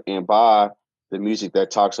support and buy the music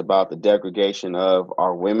that talks about the degradation of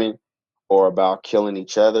our women or about killing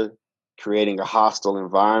each other, creating a hostile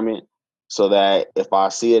environment, so that if I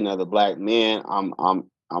see another Black man, I'm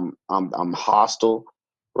hostile,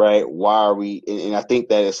 right? Why are we? And I think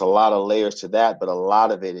that it's a lot of layers to that, but a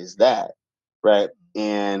lot of it is that, right?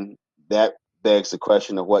 And that begs the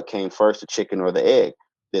question of what came first, the chicken or the egg?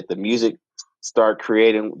 Did the music start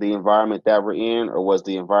creating the environment that we're in, or was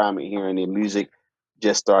the environment here and the music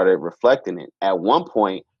just started reflecting it? At one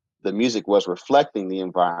point, the music was reflecting the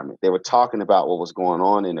environment. They were talking about what was going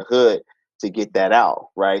on in the hood to get that out,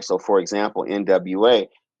 right? So, for example, NWA,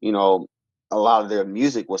 you know, a lot of their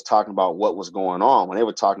music was talking about what was going on. When they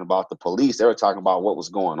were talking about the police, they were talking about what was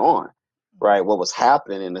going on, right? What was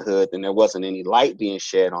happening in the hood, and there wasn't any light being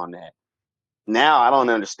shed on that. Now I don't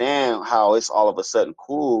understand how it's all of a sudden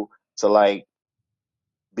cool to like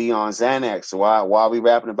be on Xanax. Why we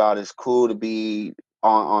rapping about it's cool to be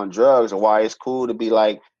on drugs, or why it's cool to be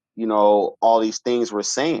like, all these things we're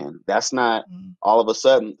saying. That's not all of a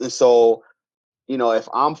sudden. And so, if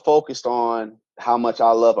I'm focused on how much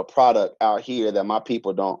I love a product out here that my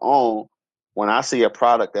people don't own, when I see a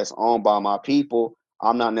product that's owned by my people,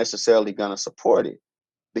 I'm not necessarily going to support it,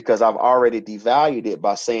 because I've already devalued it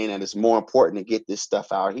by saying that it's more important to get this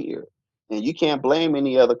stuff out here. And you can't blame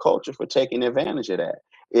any other culture for taking advantage of that.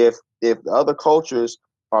 If the other cultures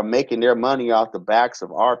are making their money off the backs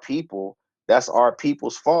of our people, that's our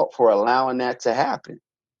people's fault for allowing that to happen.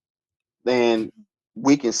 Then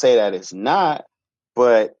we can say that it's not,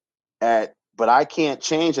 but I can't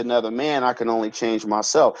change another man. I can only change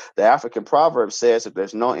myself. The African proverb says, if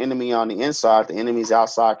there's no enemy on the inside, the enemies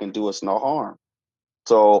outside can do us no harm.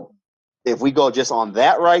 So if we go just on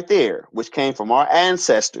that right there, which came from our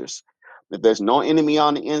ancestors, if there's no enemy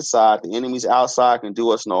on the inside, the enemies outside can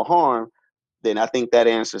do us no harm, then I think that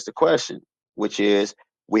answers the question, which is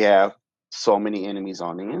we have so many enemies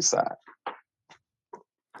on the inside.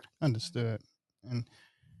 Understood. And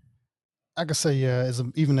I could say, yeah,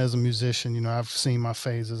 even as a musician, I've seen my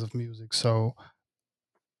phases of music. So,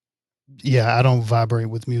 yeah, I don't vibrate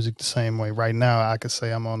with music the same way. Right now, I could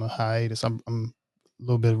say I'm on a hiatus. I'm a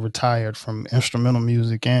little bit retired from instrumental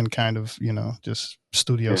music and kind of, just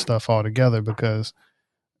studio Yeah. stuff altogether, because,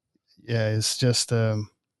 yeah, it's just,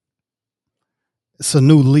 it's a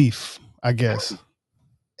new leaf, I guess.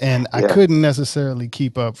 And I Yeah. couldn't necessarily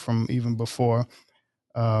keep up from even before.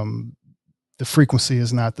 Um, the frequency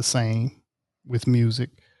is not the same with music.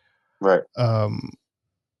 Right. Um,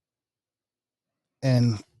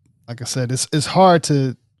 and like I said, it's hard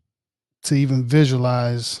to even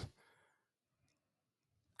visualize,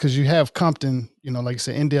 because you have Compton, like you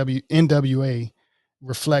said, NWA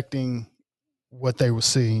reflecting what they were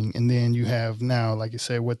seeing, and then you have now, like you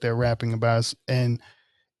said, what they're rapping about, and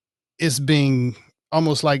it's being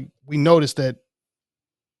almost like we noticed that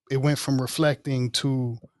it went from reflecting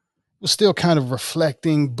to, was still kind of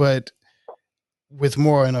reflecting, but with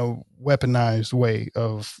more in a weaponized way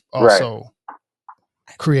of Right. also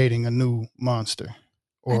creating a new monster. I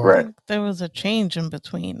Or Right. think there was a change in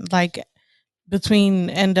between, like between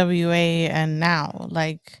NWA and now.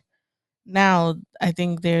 Like now, I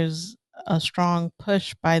think there's a strong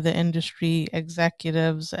push by the industry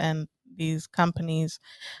executives and these companies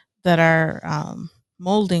that are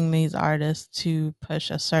molding these artists to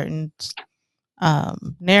push a certain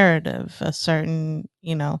narrative, a certain,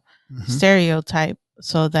 Mhm. stereotype,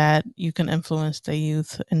 so that you can influence the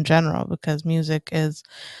youth in general, because music is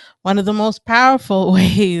one of the most powerful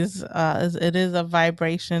ways. It is a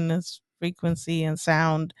vibration, it's frequency and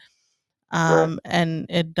sound, Right. and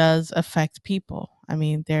it does affect people. I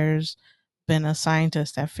mean, there's been a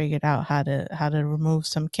scientist that figured out how to remove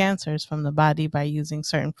some cancers from the body by using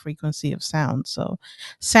certain frequency of sound. So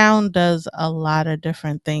sound does a lot of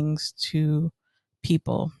different things to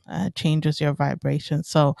people, changes your vibration.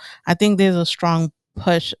 So I think there's a strong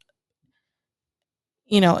push.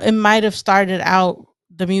 It might have started out,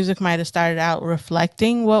 the music might have started out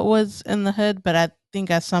reflecting what was in the hood, but I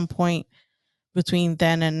think at some point between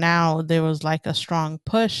then and now, there was like a strong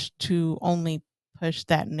push to only push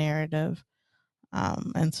that narrative.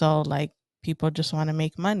 And so, like, people just want to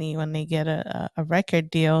make money when they get a record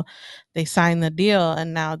deal. They sign the deal,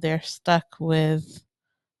 and now they're stuck with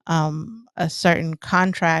a certain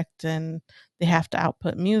contract, and they have to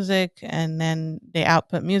output music. And then they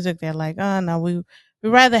output music. They're like, oh, no, we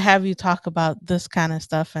rather have you talk about this kind of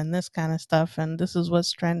stuff and this kind of stuff, and this is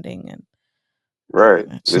what's trending. And Right.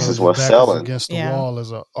 it's This So is your just, what's back is selling. against the yeah. wall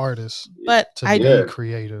as an artist But to I be Yeah.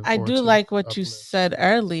 creative I or do to like what you uplift. said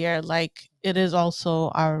earlier. Like, it is also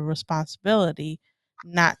our responsibility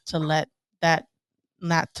not to let that,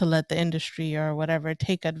 not to let the industry or whatever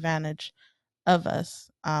take advantage of us.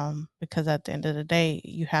 Because at the end of the day,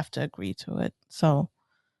 you have to agree to it. So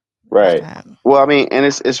there's Right. that. Well, I mean, and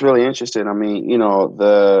it's really interesting. I mean,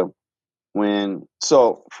 the when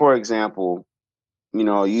so for example,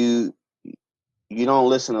 you don't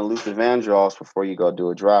listen to Luther Vandross before you go do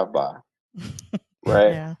a drive by.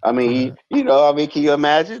 Right. Yeah. I mean, Right. can you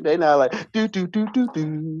imagine? They not like do do do do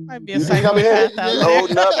Might do be a do do. I mean, they psychopath out there.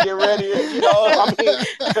 loading up, get ready. I mean,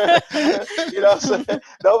 so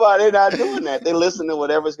nobody they're not doing that. They listen to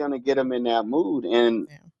whatever's going to get them in that mood, Yeah.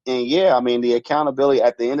 and yeah, I mean, the accountability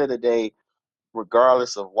at the end of the day,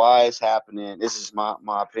 regardless of why it's happening. This is my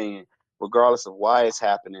opinion. Regardless of why it's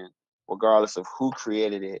happening, regardless of who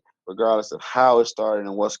created it, regardless of how it started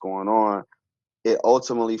and what's going on, it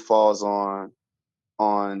ultimately falls on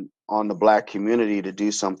the black community to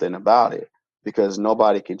do something about it, because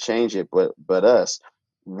nobody can change it but us.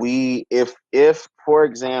 We if for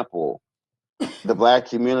example the black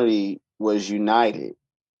community was united,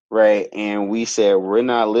 right, and we said we're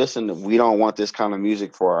not listening, we don't want this kind of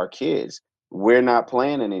music for our kids, we're not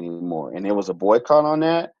playing it anymore, and there was a boycott on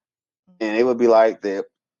that, and it would be like the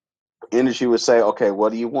industry would say, okay,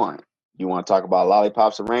 what do you want? You want to talk about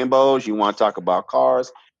lollipops and rainbows? You want to talk about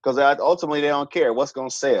cars? Because ultimately they don't care what's going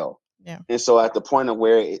to sell. Yeah. And so at the point of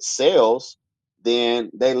where it sells,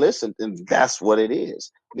 then they listen, and that's what it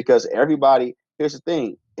is. Because everybody, here's the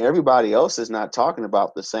thing, everybody else is not talking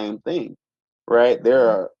about the same thing, right? There Mhm.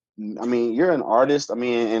 are, I mean, you're an artist, I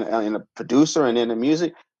mean, and a producer and in the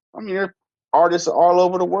music, I mean, you're artists all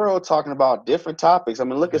over the world talking about different topics. I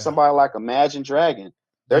mean, look at Yeah. somebody like Imagine Dragon.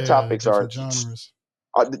 Their Yeah. The topics different genres.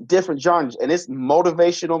 are different genres, and it's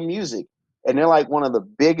motivational music, and they're like one of the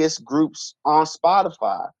biggest groups on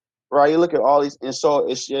Spotify, right? You look at all these, and so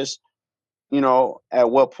it's just, at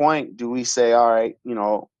what point do we say, all right,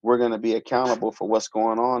 we're going to be accountable for what's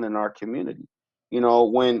going on in our community?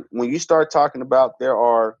 When you start talking about there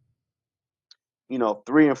are,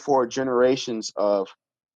 3 and 4 generations of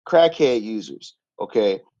crackhead users.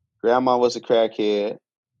 Okay, grandma was a crackhead,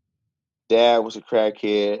 dad was a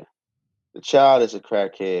crackhead, the child is a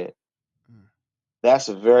crackhead. Mm. That's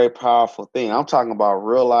a very powerful thing. I'm talking about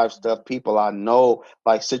real life stuff, people I know,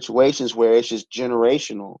 like situations where it's just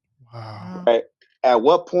generational, Wow. Wow. right? At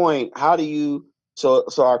what point, how do you, so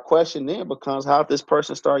our question then becomes, how did this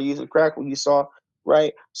person start using crack when you saw,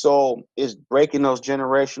 right? So it's breaking those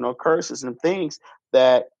generational curses and things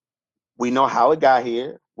that we know how it got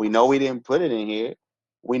here. We know we didn't put it in here.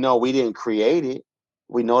 We know we didn't create it.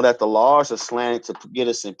 We know that the laws are slanted to get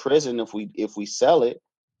us in prison if we sell it.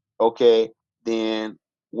 Okay, then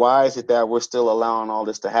why is it that we're still allowing all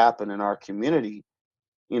this to happen in our community?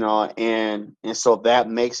 And so that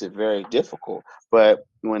makes it very difficult. But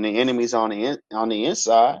when the enemy's on the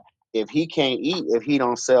inside, if he can't eat, if he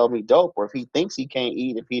don't sell me dope, or if he thinks he can't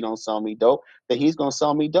eat if he don't sell me dope, then he's gonna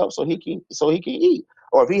sell me dope so he can eat.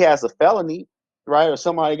 Or if he has a felony, right, or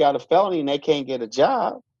somebody got a felony and they can't get a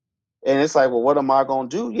job, and it's like, well, what am I going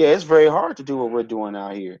to do? Yeah, it's very hard to do what we're doing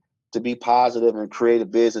out here, to be positive and create a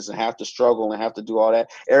business and have to struggle and have to do all that.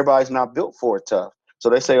 Everybody's not built for it tough. So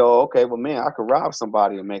they say, oh, okay, well, man, I could rob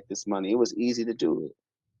somebody and make this money. It was easy to do it.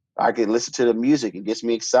 I could listen to the music. It gets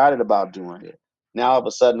me excited about doing it. Now, all of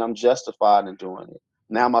a sudden, I'm justified in doing it.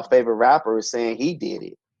 Now, my favorite rapper is saying he did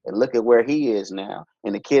it. And look at where he is now.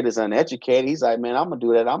 And the kid is uneducated. He's like, man, I'm gonna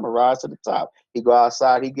do that. I'm gonna rise to the top. He go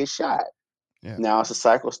outside, he gets shot. Yeah. Now it's a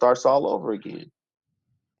cycle starts all over again.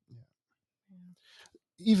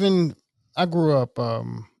 Even I grew up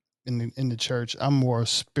in the church. I'm more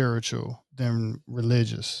spiritual than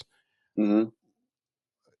religious. Hmm.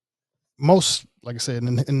 Most, like I said,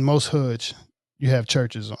 in most hoods, you have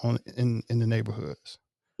churches in the neighborhoods.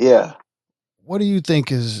 Yeah. What do you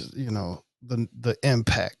think is, the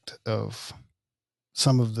impact of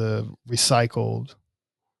some of the recycled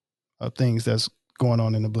things that's going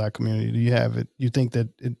on in the Black community? Do you have it? You think that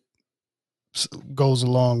it goes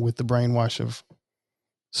along with the brainwash of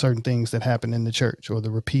certain things that happen in the church, or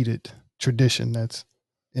the repeated tradition that's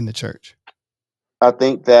in the church? I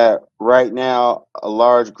think that right now, a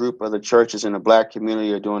large group of the churches in the Black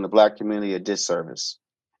community are doing the Black community a disservice.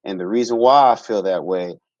 And the reason why I feel that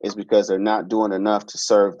way is because they're not doing enough to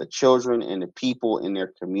serve the children and the people in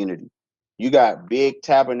their community. You got big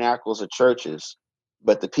tabernacles of churches,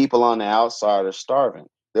 but the people on the outside are starving.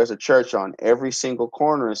 There's a church on every single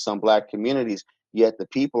corner in some Black communities, yet the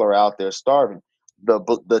people are out there starving.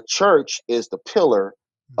 The church is the pillar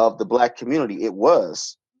of the Black community. It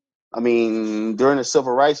was. I mean, during the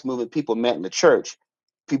civil rights movement, people met in the church.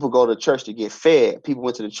 People go to church to get fed. People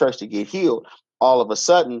went to the church to get healed. All of a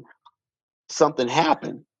sudden, something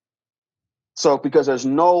happened. So because there's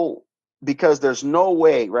no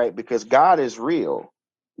way, right? Because God is real.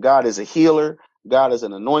 God is a healer. God is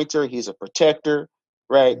an anointer. He's a protector,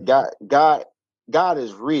 right? God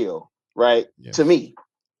is real, right? To Yes. me.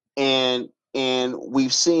 And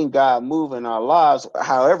we've seen God move in our lives.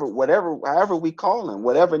 However we call him,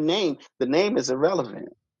 whatever name, the name is irrelevant,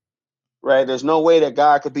 right? There's no way that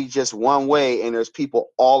God could be just one way and there's people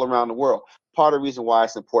all around the world. Part of the reason why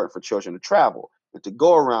it's important for children to travel and to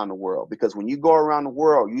go around the world, because when you go around the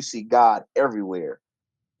world, you see God everywhere.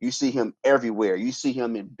 You see him everywhere. You see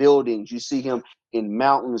him in buildings. You see him in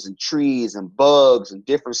mountains and trees and bugs and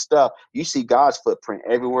different stuff. You see God's footprint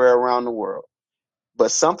everywhere around the world.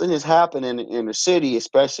 But something has happened in the city,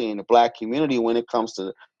 especially in the Black community, when it comes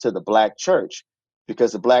to the Black church,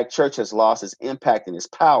 because the Black church has lost its impact and its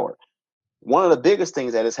power. One of the biggest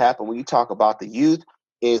things that has happened when you talk about the youth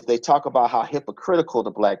is they talk about how hypocritical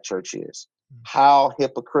the Black church is, how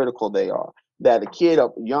hypocritical they are. That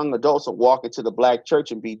young adults will walk into the Black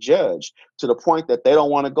church and be judged to the point that they don't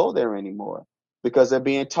want to go there anymore because they're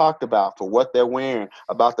being talked about for what they're wearing,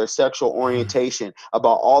 about their sexual orientation,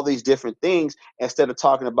 about all these different things, instead of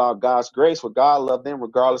talking about God's grace, where God loved them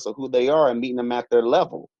regardless of who they are and meeting them at their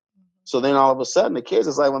level. So then all of a sudden the kids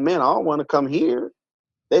is like, well, man, I don't want to come here.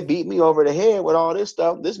 They beat me over the head with all this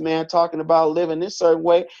stuff. This man talking about living this certain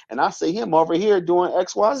way, and I see him over here doing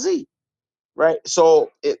XYZ, right? So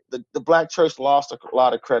the Black church lost a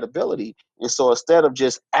lot of credibility. And so instead of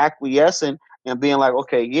just acquiescing and being like,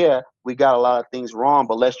 okay, yeah, we got a lot of things wrong,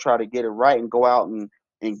 but let's try to get it right and go out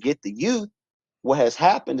and get the youth, what has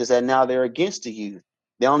happened is that now they're against the youth.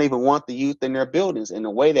 They don't even want the youth in their buildings. And the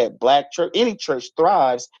way that Black church, any church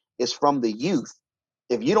thrives is from the youth.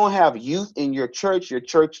 If you don't have youth in your church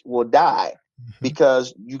will die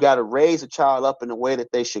because you got to raise a child up in the way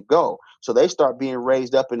that they should go. So they start being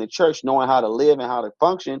raised up in the church, knowing how to live and how to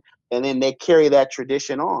function, and then they carry that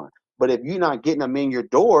tradition on. But if you're not getting them in your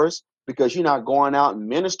doors because you're not going out and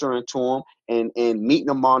ministering to them and meeting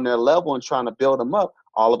them on their level and trying to build them up,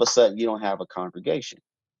 all of a sudden you don't have a congregation.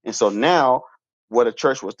 And so now what a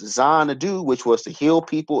church was designed to do, which was to heal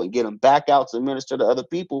people and get them back out to minister to other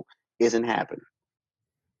people, isn't happening.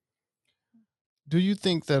 Do you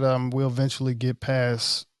think that we'll eventually get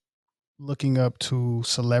past looking up to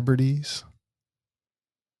celebrities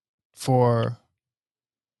for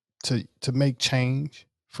to make change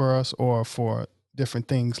for us, or for different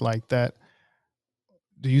things like that?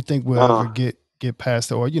 Do you think we'll ever Uh, get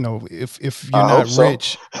past it? Or, if you're I not hope so.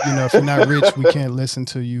 rich, if you're not rich, we can't listen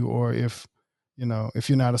to you. Or if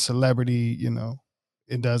you're not a celebrity,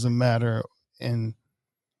 it doesn't matter. And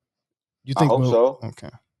you I think hope we'll so. okay.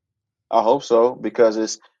 I hope so because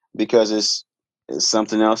it's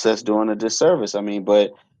something else that's doing a disservice. I mean,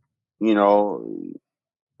 but you know,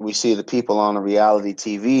 we see the people on the reality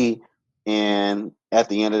TV, and at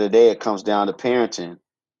the end of the day, it comes down to parenting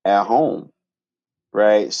at home,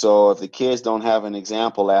 right? So if the kids don't have an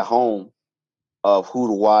example at home of who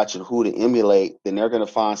to watch and who to emulate, then they're going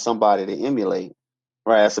to find somebody to emulate.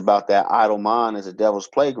 Right? It's about that idle mind is a devil's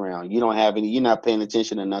playground. You're not paying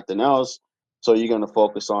attention to nothing else, so you're going to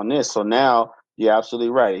focus on this. So now you're absolutely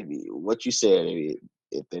right. What you said,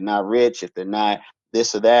 if they're not rich, if they're not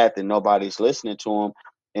this or that, then nobody's listening to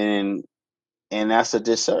them, and that's a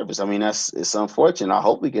disservice. I mean, it's unfortunate. I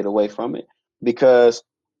hope we get away from it because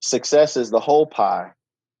success is the whole pie.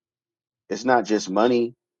 It's not just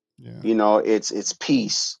money. Yeah. You know, it's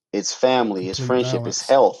peace, it's family, it's Complete friendship, it's balance.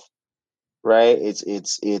 health, right?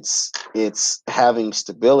 It's having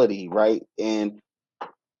stability, right? And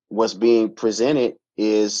what's being presented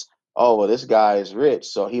is, oh well, this guy is rich,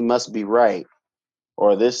 so he must be right,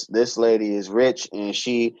 or this lady is rich and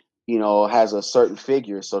she, you know, has a certain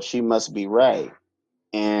figure, so she must be right.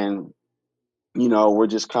 And you know, we're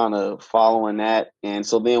just kind of following that. And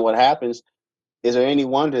so then what happens, is there any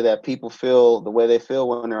wonder that people feel the way they feel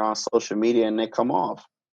when they're on social media and they come off?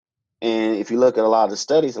 And if you look at a lot of the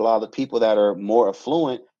studies, a lot of the people that are more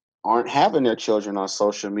affluent aren't having their children on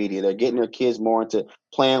social media. They're getting their kids more into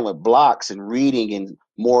playing with blocks and reading and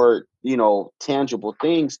more, you know, tangible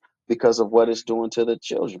things because of what it's doing to the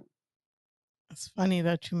children. It's funny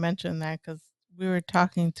that you mentioned that because we were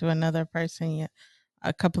talking to another person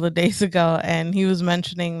a couple of days ago, and he was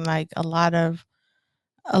mentioning like a lot of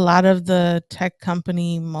the tech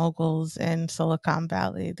company moguls in Silicon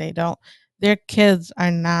Valley. Their kids are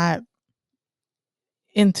not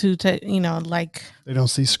into like They don't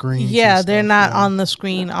see screens and yeah, they're stuff. not Yeah. on the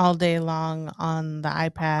screen all day long on the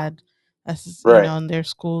iPad. That's Right. and their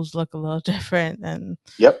schools look a little different, and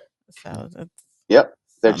Yep. so that's Yep.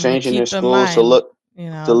 They're something to changing their keep in schools mind.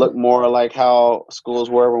 to look more like how schools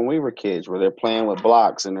were when we were kids, where they're playing with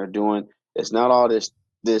blocks and they're doing, it's not all this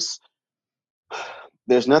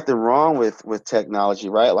there's nothing wrong with technology,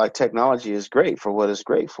 right? Like technology is great for what it's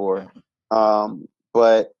great for. Yeah.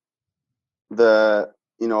 But the,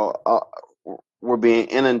 you know, we're being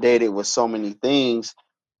inundated with so many things,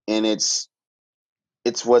 and it's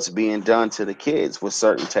what's being done to the kids with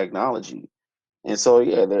certain technology. And so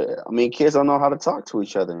yeah, I mean, kids don't know how to talk to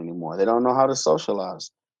each other anymore. They don't know how to socialize.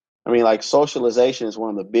 I mean, like socialization is one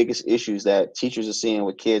of the biggest issues that teachers are seeing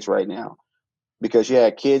with kids right now, because you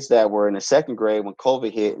had kids that were in the second grade when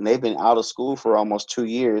COVID hit, and they've been out of school for almost 2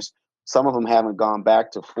 years. Some of them haven't gone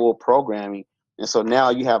back to full programming. And so now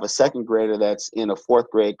you have a second grader that's in a fourth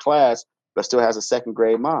grade class, but still has a second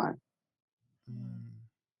grade mind. Mm.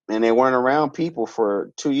 And they weren't around people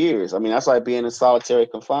for 2 years. I mean, that's like being in solitary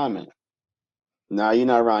confinement. Now you're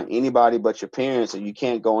not around anybody but your parents, and you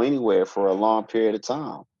can't go anywhere for a long period of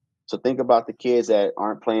time. So think about the kids that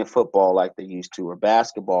aren't playing football like they used to, or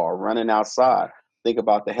basketball, or running outside. Think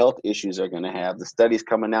about the health issues they're going to have. The studies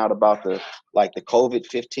coming out about the COVID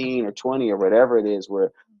 15 or 20 or whatever it is,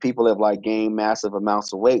 where people have like gained massive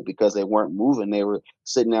amounts of weight because they weren't moving. They were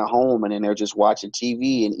sitting at home, and then they're just watching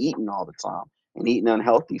TV and eating all the time and eating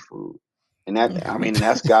unhealthy food. And that, I mean,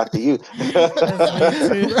 that's got to you.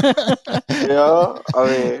 That's me too. You know, I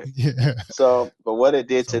mean, Yeah. so, but what it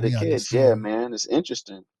did So to the we kids, yeah, understand. man, it's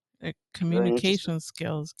interesting. Their Very interesting. communication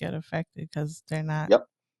skills get affected because they're not Yep.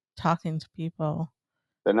 talking to people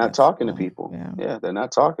They're not at talking to school. people. Yeah. Yeah, they're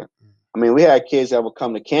not talking. I mean, we had kids that would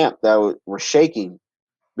come to camp that were shaking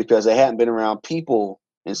because they hadn't been around people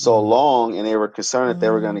in so Mm. long, and they were concerned that they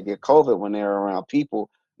were going to Mm. get COVID when they were around people.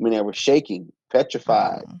 I mean, they were shaking,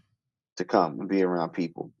 petrified Wow. to come and be around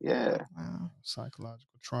people. Yeah. Wow.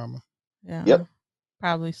 Psychological trauma. Yeah. Yep.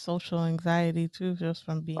 Probably social anxiety too, just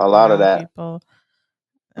from being A lot of around that. people.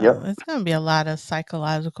 Yep. It's gonna be a lot of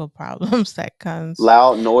psychological problems that comes.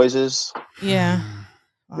 Loud noises. Yeah.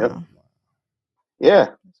 Yep. Wow. Yeah.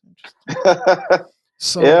 That's interesting.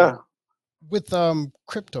 So Yeah. with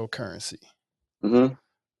cryptocurrency, Hmm.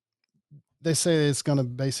 they say it's going to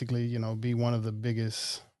basically, be one of the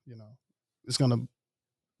biggest, it's going to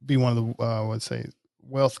be one of the, let's say,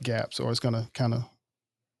 wealth gaps, or it's going to kind of pull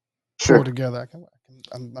Sure. together.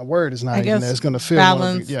 My word is I not even there. guess It's going to feel one of the,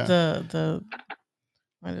 balance yeah, the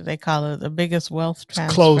what do they call it? The biggest wealth close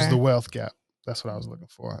the transfer. wealth gap. That's what I was looking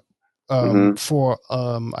for. Hmm.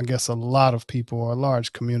 I guess a lot of people, or a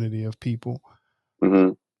large community of people. Hmm.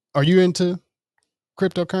 Are you into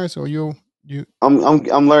cryptocurrency, or you?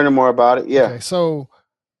 I'm learning more about it. Yeah. Okay, so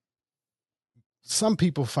some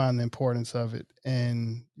people find the importance of it,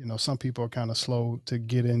 and some people are kind of slow to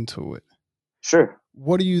get into it. Sure.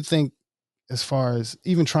 What do you think, as far as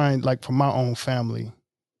even trying, like for my own family,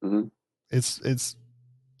 Hmm. it's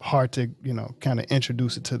hard to kind of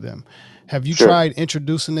introduce it to them. Have you Sure. tried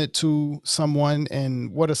introducing it to someone,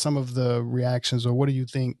 and what are some of the reactions, or what do you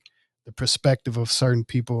think the perspective of certain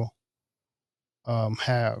people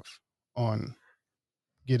have on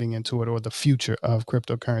getting into it, or the future of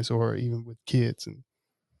cryptocurrency, or even with kids and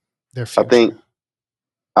their I think future?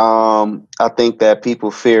 I think that people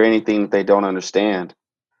fear anything that they don't understand,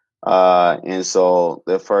 and so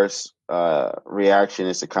their first reaction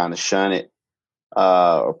is to kind of shun it,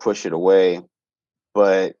 or push it away.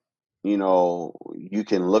 But you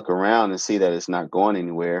can look around and see that it's not going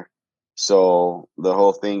anywhere. So the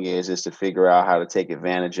whole thing is to figure out how to take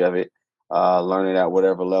advantage of it, learn it at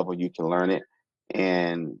whatever level you can learn it,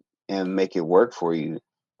 and make it work for you.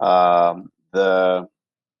 The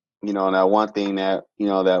now one thing that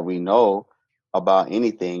that we know about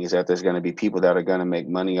anything is that there's going to be people that are going to make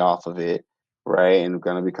money off of it, right, and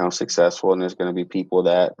going to become successful, and there's going to be people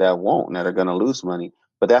that won't, and that are going to lose money.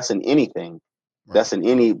 But that's in anything. Right. That's in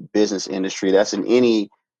any business industry. That's in any.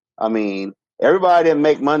 I mean, everybody didn't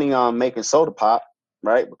make money on making soda pop,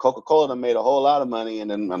 right? But Coca-Cola done made a whole lot of money,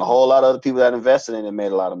 and a whole lot of other people that invested in it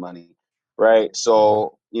made a lot of money, right? Mhm.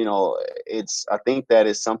 So it's I think that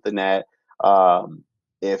is something that um,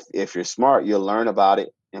 if you're smart, you'll learn about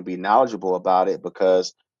it and be knowledgeable about it,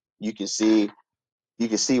 because you can see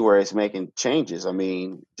where it's making changes. I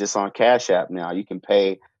mean, just on Cash App now, you can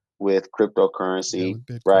pay with Yeah, cryptocurrency,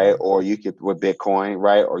 with right? Bitcoin. Or you could with Bitcoin,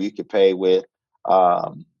 right? Or you could pay with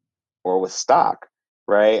um, stock,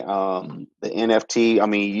 right? The NFT. I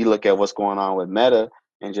mean, you look at what's going on with Meta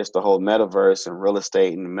and just the whole metaverse and real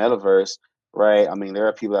estate and the metaverse, right? I mean, there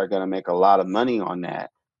are people that are going to make a lot of money on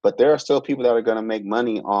that, but there are still people that are going to make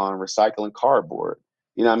money on recycling cardboard.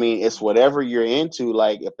 I mean, it's whatever you're into.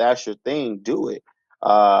 Like, if that's your thing, do it,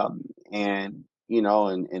 and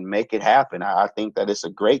and make it happen. I think that it's a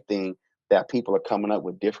great thing that people are coming up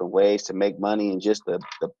with different ways to make money, and just the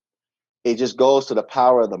it just goes to the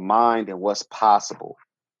power of the mind and what's possible.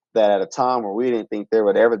 That at a time where we didn't think there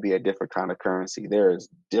would ever be a different kind of currency, there is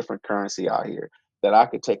different currency out here. That I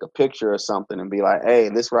could take a picture of something and be like, hey,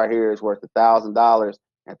 this right here is worth $1,000,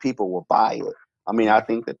 and people will buy it. I mean, I Mhm.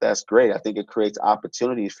 think that that's great. I think it creates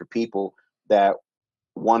opportunities for people that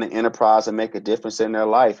want to enterprise and make a difference in their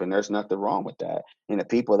life, and there's nothing wrong with that. And the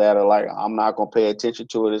people that are like, I'm not going to pay attention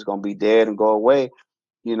to it, it's going to be dead and go away,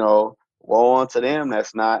 woe unto them.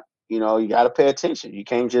 That's not, you got to pay attention. You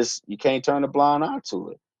can't turn a blind eye to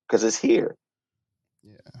it, because it's here.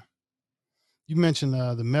 Yeah. You mentioned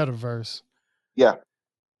the metaverse. Yeah,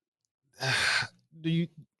 Do you?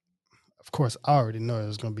 Of course, I already know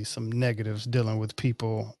there's going to be some negatives dealing with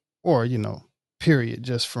people, or period,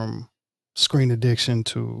 just from screen addiction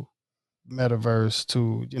to metaverse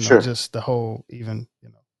to sure. just the whole, even the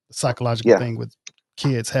psychological Yeah. thing with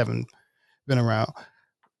kids having been around.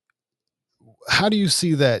 How do you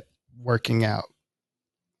see that working out,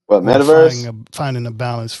 But or metaverse? finding a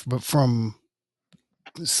balance, but from,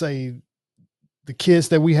 say, the kids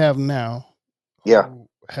that we have now Yeah, who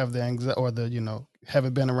have the anxiety, or the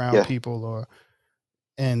haven't been around yeah, people,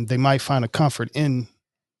 and they might find a comfort in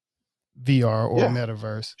VR or yeah.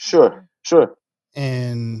 metaverse, Sure, sure.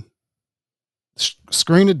 and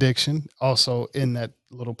screen addiction also in that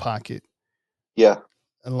little pocket, Yeah,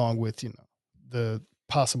 along with the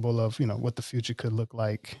possible of what the future could look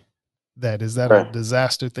like. That is that a right,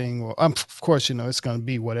 disaster thing, or of course it's going to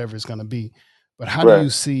be whatever it's going to be, but how do right. you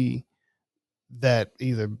see that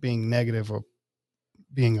either being negative or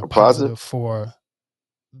being a A positive. positive for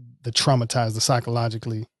the traumatized, the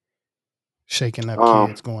psychologically shaken up Um,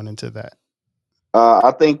 kids going into that?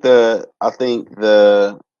 I think the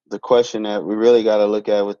question that we really got to look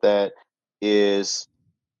at with that is,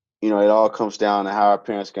 it all comes down to how our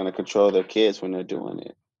parents going to control their kids when they're doing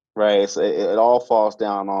it, right? It all falls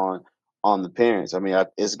down on the parents. I mean,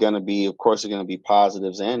 it's going to be, of course, it's going to be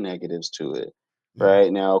positives and negatives to it, Yeah.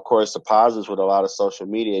 right? Now, of course, the positives with a lot of social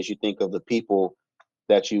media is you think of the people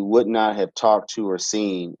that you would not have talked to or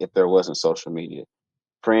seen if there wasn't social media.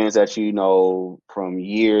 Friends that you know from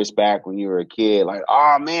years back when you were a kid, like,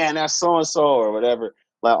 oh man, that's so and so or whatever.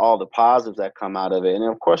 Like, all the positives that come out of it, and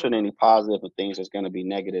then, of course, with any positive things, there's going to be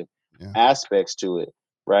negative Yeah. aspects to it,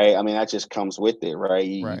 right? I mean, that just comes with it,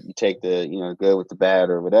 right? Right. You take the good with the bad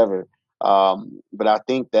or whatever. But I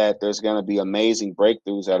think that there's going to be amazing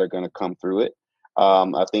breakthroughs that are going to come through it.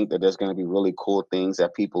 I think that there's going to be really cool things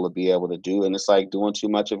that people will be able to do, and it's like doing too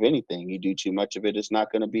much of anything. You do too much of it, it's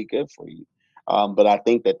not going to be good for you. But I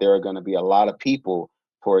think that there are going to be a lot of people.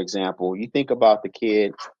 For example, you think about the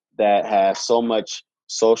kid that has so much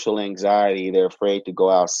social anxiety, they're afraid to go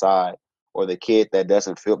outside, or the kid that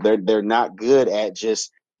doesn't feel they're not good at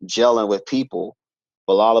just gelling with people.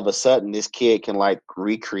 But all of a sudden, this kid can like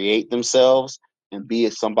recreate themselves and be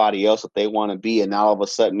somebody else that they want to be, and now all of a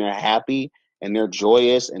sudden they're happy and they're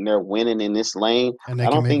joyous and they're winning in this lane. And they I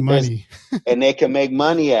can don't make think there's money. and they can make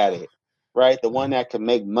money at it, right? The Yeah. one that can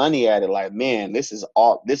make money at it, like, man, this is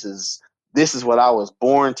what I was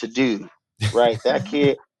born to do, right? That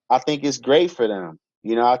kid, I think it's great for them.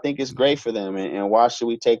 I think it's great Yeah. for them, and why should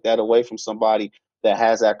we take that away from somebody that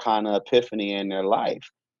has that kind of epiphany in their life,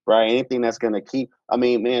 right? Anything that's going to keep, I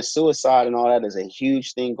mean, man, suicide and all that is a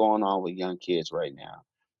huge thing going on with young kids right now.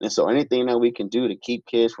 And so anything that we can do to keep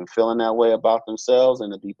kids from feeling that way about themselves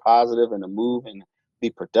and to be positive and to move and be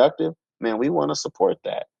productive, man, we want to support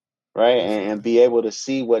that, right? And be able to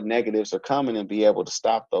see what negatives are coming and be able to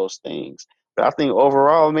stop those things. But I think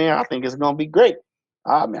overall, man, I think it's going to be great.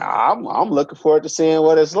 I mean, I'm looking forward to seeing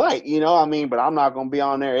what it's like, you know. I mean, but I'm not going to be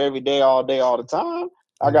on there every day, all the time.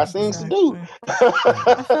 I got things to do.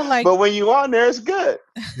 I feel like, but when you on there, it's good.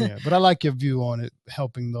 Yeah, but I like your view on it,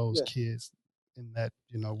 helping those Yeah. kids in that,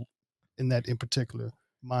 in particular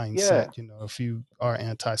mindset. Yeah. You know, if you are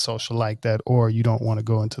antisocial like that, or you don't want to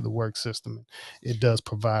go into the work system, it does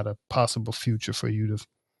provide a possible future for you to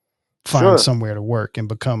find Sure. somewhere to work and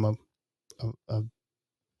become a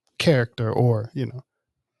character, or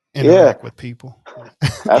interact with people.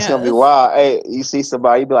 That's Yeah, gonna be it's- wild. Hey, you see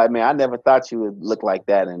somebody, you be like, man, I never thought you would look like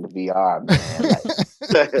that in the VR, man.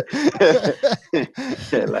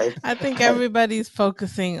 Like, I think everybody's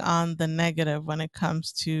focusing on the negative when it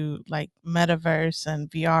comes to like metaverse and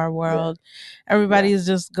VR world. Everybody's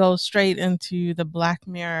just go straight into the Black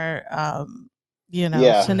Mirror,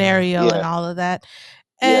 scenario and all of that.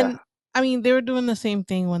 And I mean, they were doing the same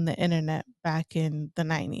thing when the internet back in the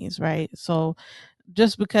 90s, right? So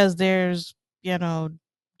just because there's,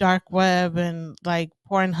 dark web and like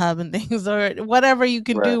Pornhub and things, or whatever you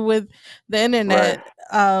can do with the internet,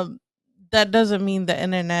 that doesn't mean the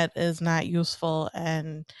internet is not useful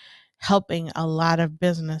and helping a lot of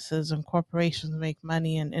businesses and corporations make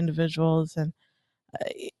money, and individuals, and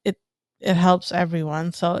it it helps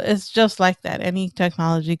everyone. So it's just like that. Any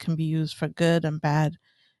technology can be used for good and bad.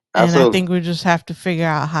 And I think we just have to figure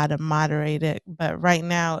out how to moderate it. But right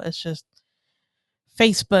now, it's just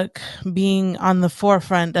Facebook being on the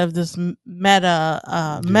forefront of this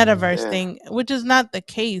metaverse thing, which is not the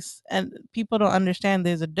case. And people don't understand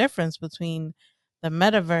there's a difference between the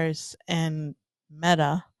metaverse and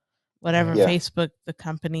Meta, whatever Facebook, the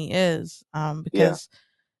company, is. Because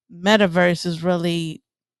metaverse is really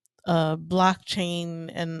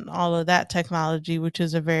blockchain and all of that technology, which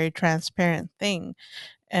is a very transparent thing.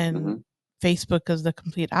 And Facebook is the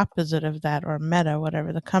complete opposite of that, or Meta,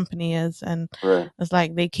 whatever the company is. And it's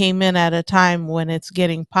like they came in at a time when it's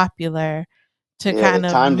getting popular to kind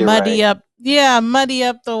of muddy up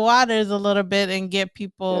the waters a little bit and get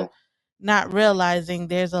people not realizing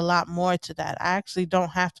there's a lot more to that. I actually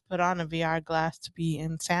don't have to put on a VR glass to be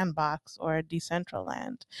in Sandbox or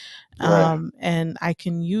Decentraland. And I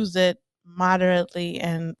can use it moderately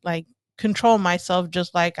and like control myself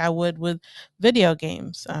just like I would with video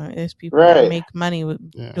games. There's people that make money with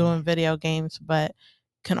doing video games, but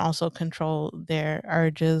can also control their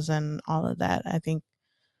urges and all of that. I think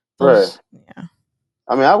those,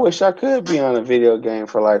 I mean, I wish I could be on a video game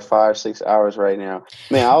for like 5-6 hours right now.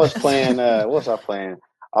 Man, I was playing what was I playing?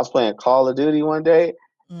 I was playing Call of Duty one day,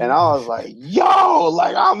 and I was like, yo,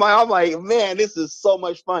 like I'm like, man, this is so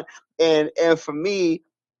much fun. And for me,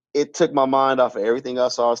 it took my mind off of everything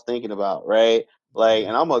else I was thinking about, right? Like,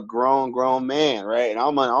 and I'm a grown man, right? And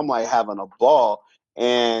I'm like having a ball.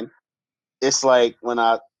 And it's like when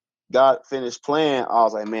I got finished playing, I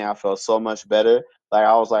was like, man, I felt so much better. Like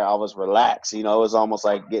I was relaxed. You know, it was almost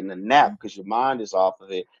like getting a nap because your mind is off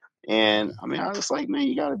of it. And I mean, I was like, man,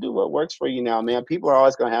 you got to do what works for you now, man. People are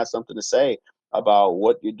always going to have something to say about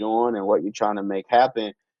what you're doing and what you're trying to make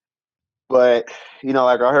happen. But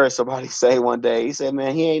like I heard somebody say one day, he said,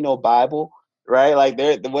 man, he ain't no Bible, right? Like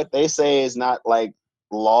what they say is not like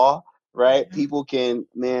law, right? People can,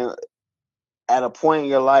 man, at a point in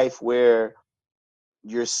your life where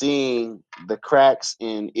you're seeing the cracks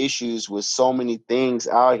and issues with so many things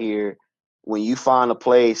out here, when you find a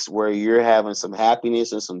place where you're having some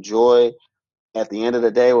happiness and some joy, at the end of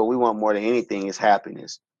the day, what we want more than anything is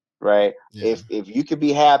happiness, right? If you could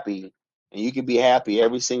be happy, and you could be happy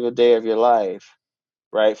every single day of your life,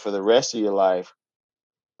 right, for the rest of your life,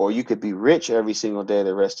 or you could be rich every single day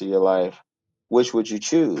the rest of your life, which would you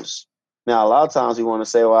choose? Now, a lot of times we want to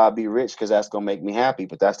say, well, I'll be rich because that's going to make me happy,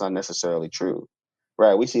 but that's not necessarily true.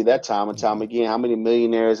 Right, we see that time and time again. How many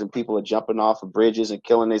millionaires and people are jumping off of bridges and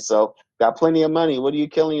killing themselves? Got plenty of money. What are you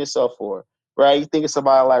killing yourself for? Right? You think of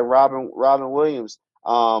somebody like Robin Williams,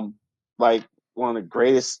 like one of the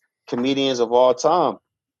greatest comedians of all time.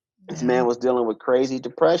 This man was dealing with crazy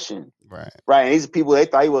depression. Right. And these people, they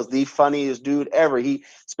thought he was the funniest dude ever. He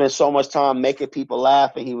spent so much time making people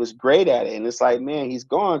laugh, and he was great at it. And it's like, man, he's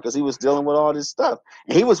gone because he was dealing with all this stuff.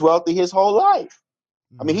 And he was wealthy his whole life.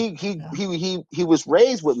 I mean, he was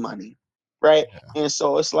raised with money, right? And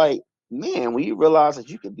so it's like, man, when you realize that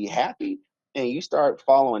you can be happy and you start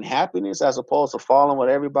following happiness as opposed to following what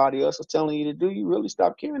everybody else is telling you to do, you really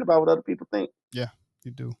stop caring about what other people think. Yeah,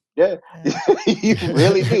 you do. Yeah, you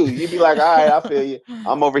really do. You be like, all right, I feel you.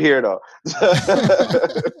 I'm over here though.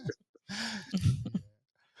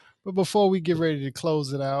 But before we get ready to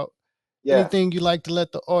close it out, Yeah. anything you'd like to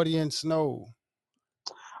let the audience know?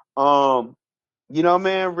 Man,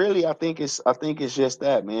 really, I think it's just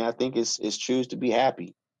that, man. I think it's choose to be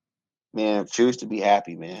happy, man. Choose to be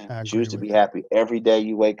happy, man. I agree Choose to with be that. happy every day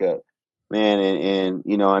you wake up, man.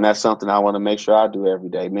 And that's something I want to make sure I do every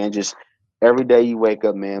day, man. Just every day you wake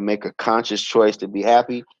up, man, make a conscious choice to be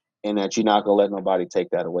happy, and that you're not gonna let nobody take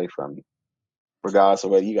that away from you, regardless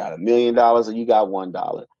of whether you got $1,000,000 or you got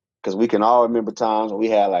 $1. Because we can all remember times when we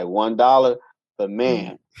had like $1, but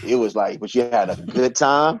man, it was like, but you had a good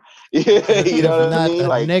time. You If know what I not mean? a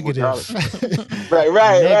Like negative. regardless.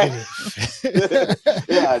 Right. Negative.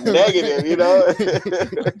 Yeah, negative,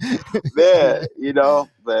 man,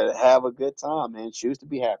 but have a good time, man. Choose to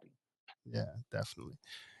be happy. Yeah, definitely.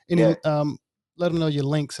 Yeah. Any let them know your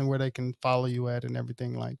links and where they can follow you at and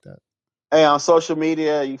everything like that. Hey, on social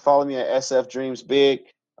media, you follow me at SF Dreams Big.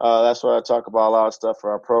 That's where I talk about a lot of stuff for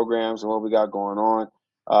our programs and what we got going on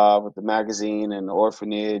with the magazine and the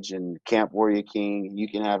orphanage and Camp Warrior King. You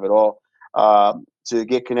can have it all. To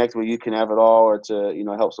get connected with You Can Have It All, or to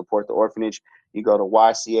help support the orphanage, you go to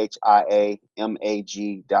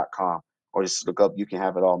ychiamag.com, or just look up You Can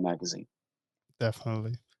Have It All magazine.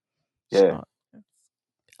 Definitely. Yeah.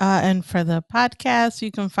 And for the podcast,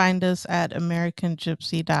 you can find us at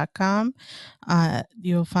AmericanGypsy.com.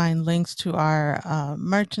 You'll find links to our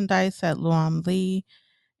merchandise at Luam Lee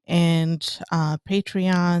and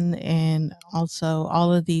Patreon. And also,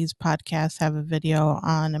 all of these podcasts have a video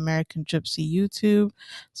on American Gypsy YouTube.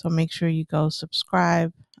 So make sure you go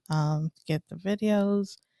subscribe, get the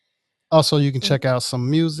videos. Also, you can check out some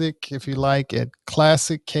music if you like at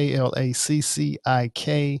Classic, KLACCIK,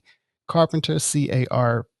 Carpenter,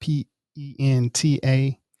 CARPENTA.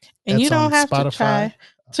 And you don't have to try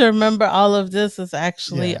to remember all of this is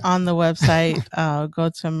actually on the website. Go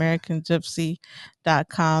to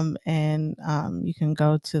AmericanGypsy.com and you can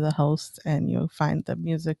go to the host and you'll find the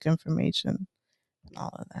music information and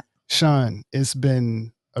all of that. Sean, it's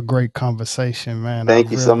been a great conversation, man.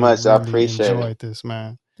 Thank you so much. I appreciate enjoyed this,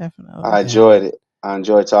 man. Definitely. I enjoyed it. I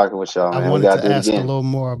enjoyed talking with y'all, man. I wanted We gotta to do it ask a again. little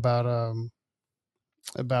more about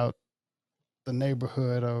the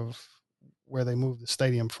neighborhood of where they moved the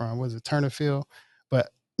stadium from. Was it Turnerfield?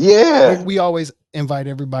 But yeah, we always invite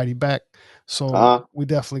everybody back. So we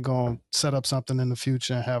definitely gonna set up something in the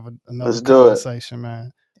future and have another conversation,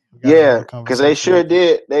 man. Yeah, because they sure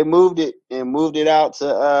did. They moved it out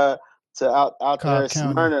to out Cobb there in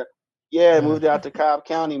County. Smyrna. Yeah, moved it out to Cobb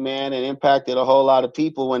County, man, and impacted a whole lot of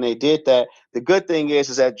people when they did that. The good thing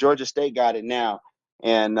is that Georgia State got it now,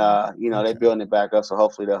 and they're building it back up. So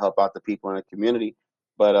hopefully they'll help out the people in the community.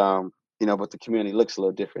 But but the community looks a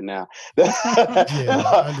little different now. Yeah,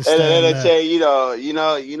 I understand and that. say, you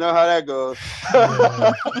know how that goes.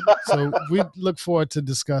 Yeah. So we look forward to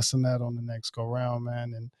discussing that on the next go round,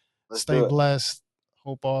 man. And stay blessed.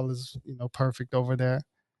 Hope all is perfect over there.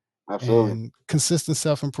 Absolutely. And consistent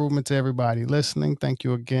self-improvement to everybody listening. Thank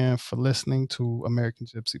you again for listening to American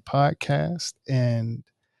Gypsy Podcast. And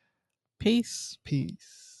peace.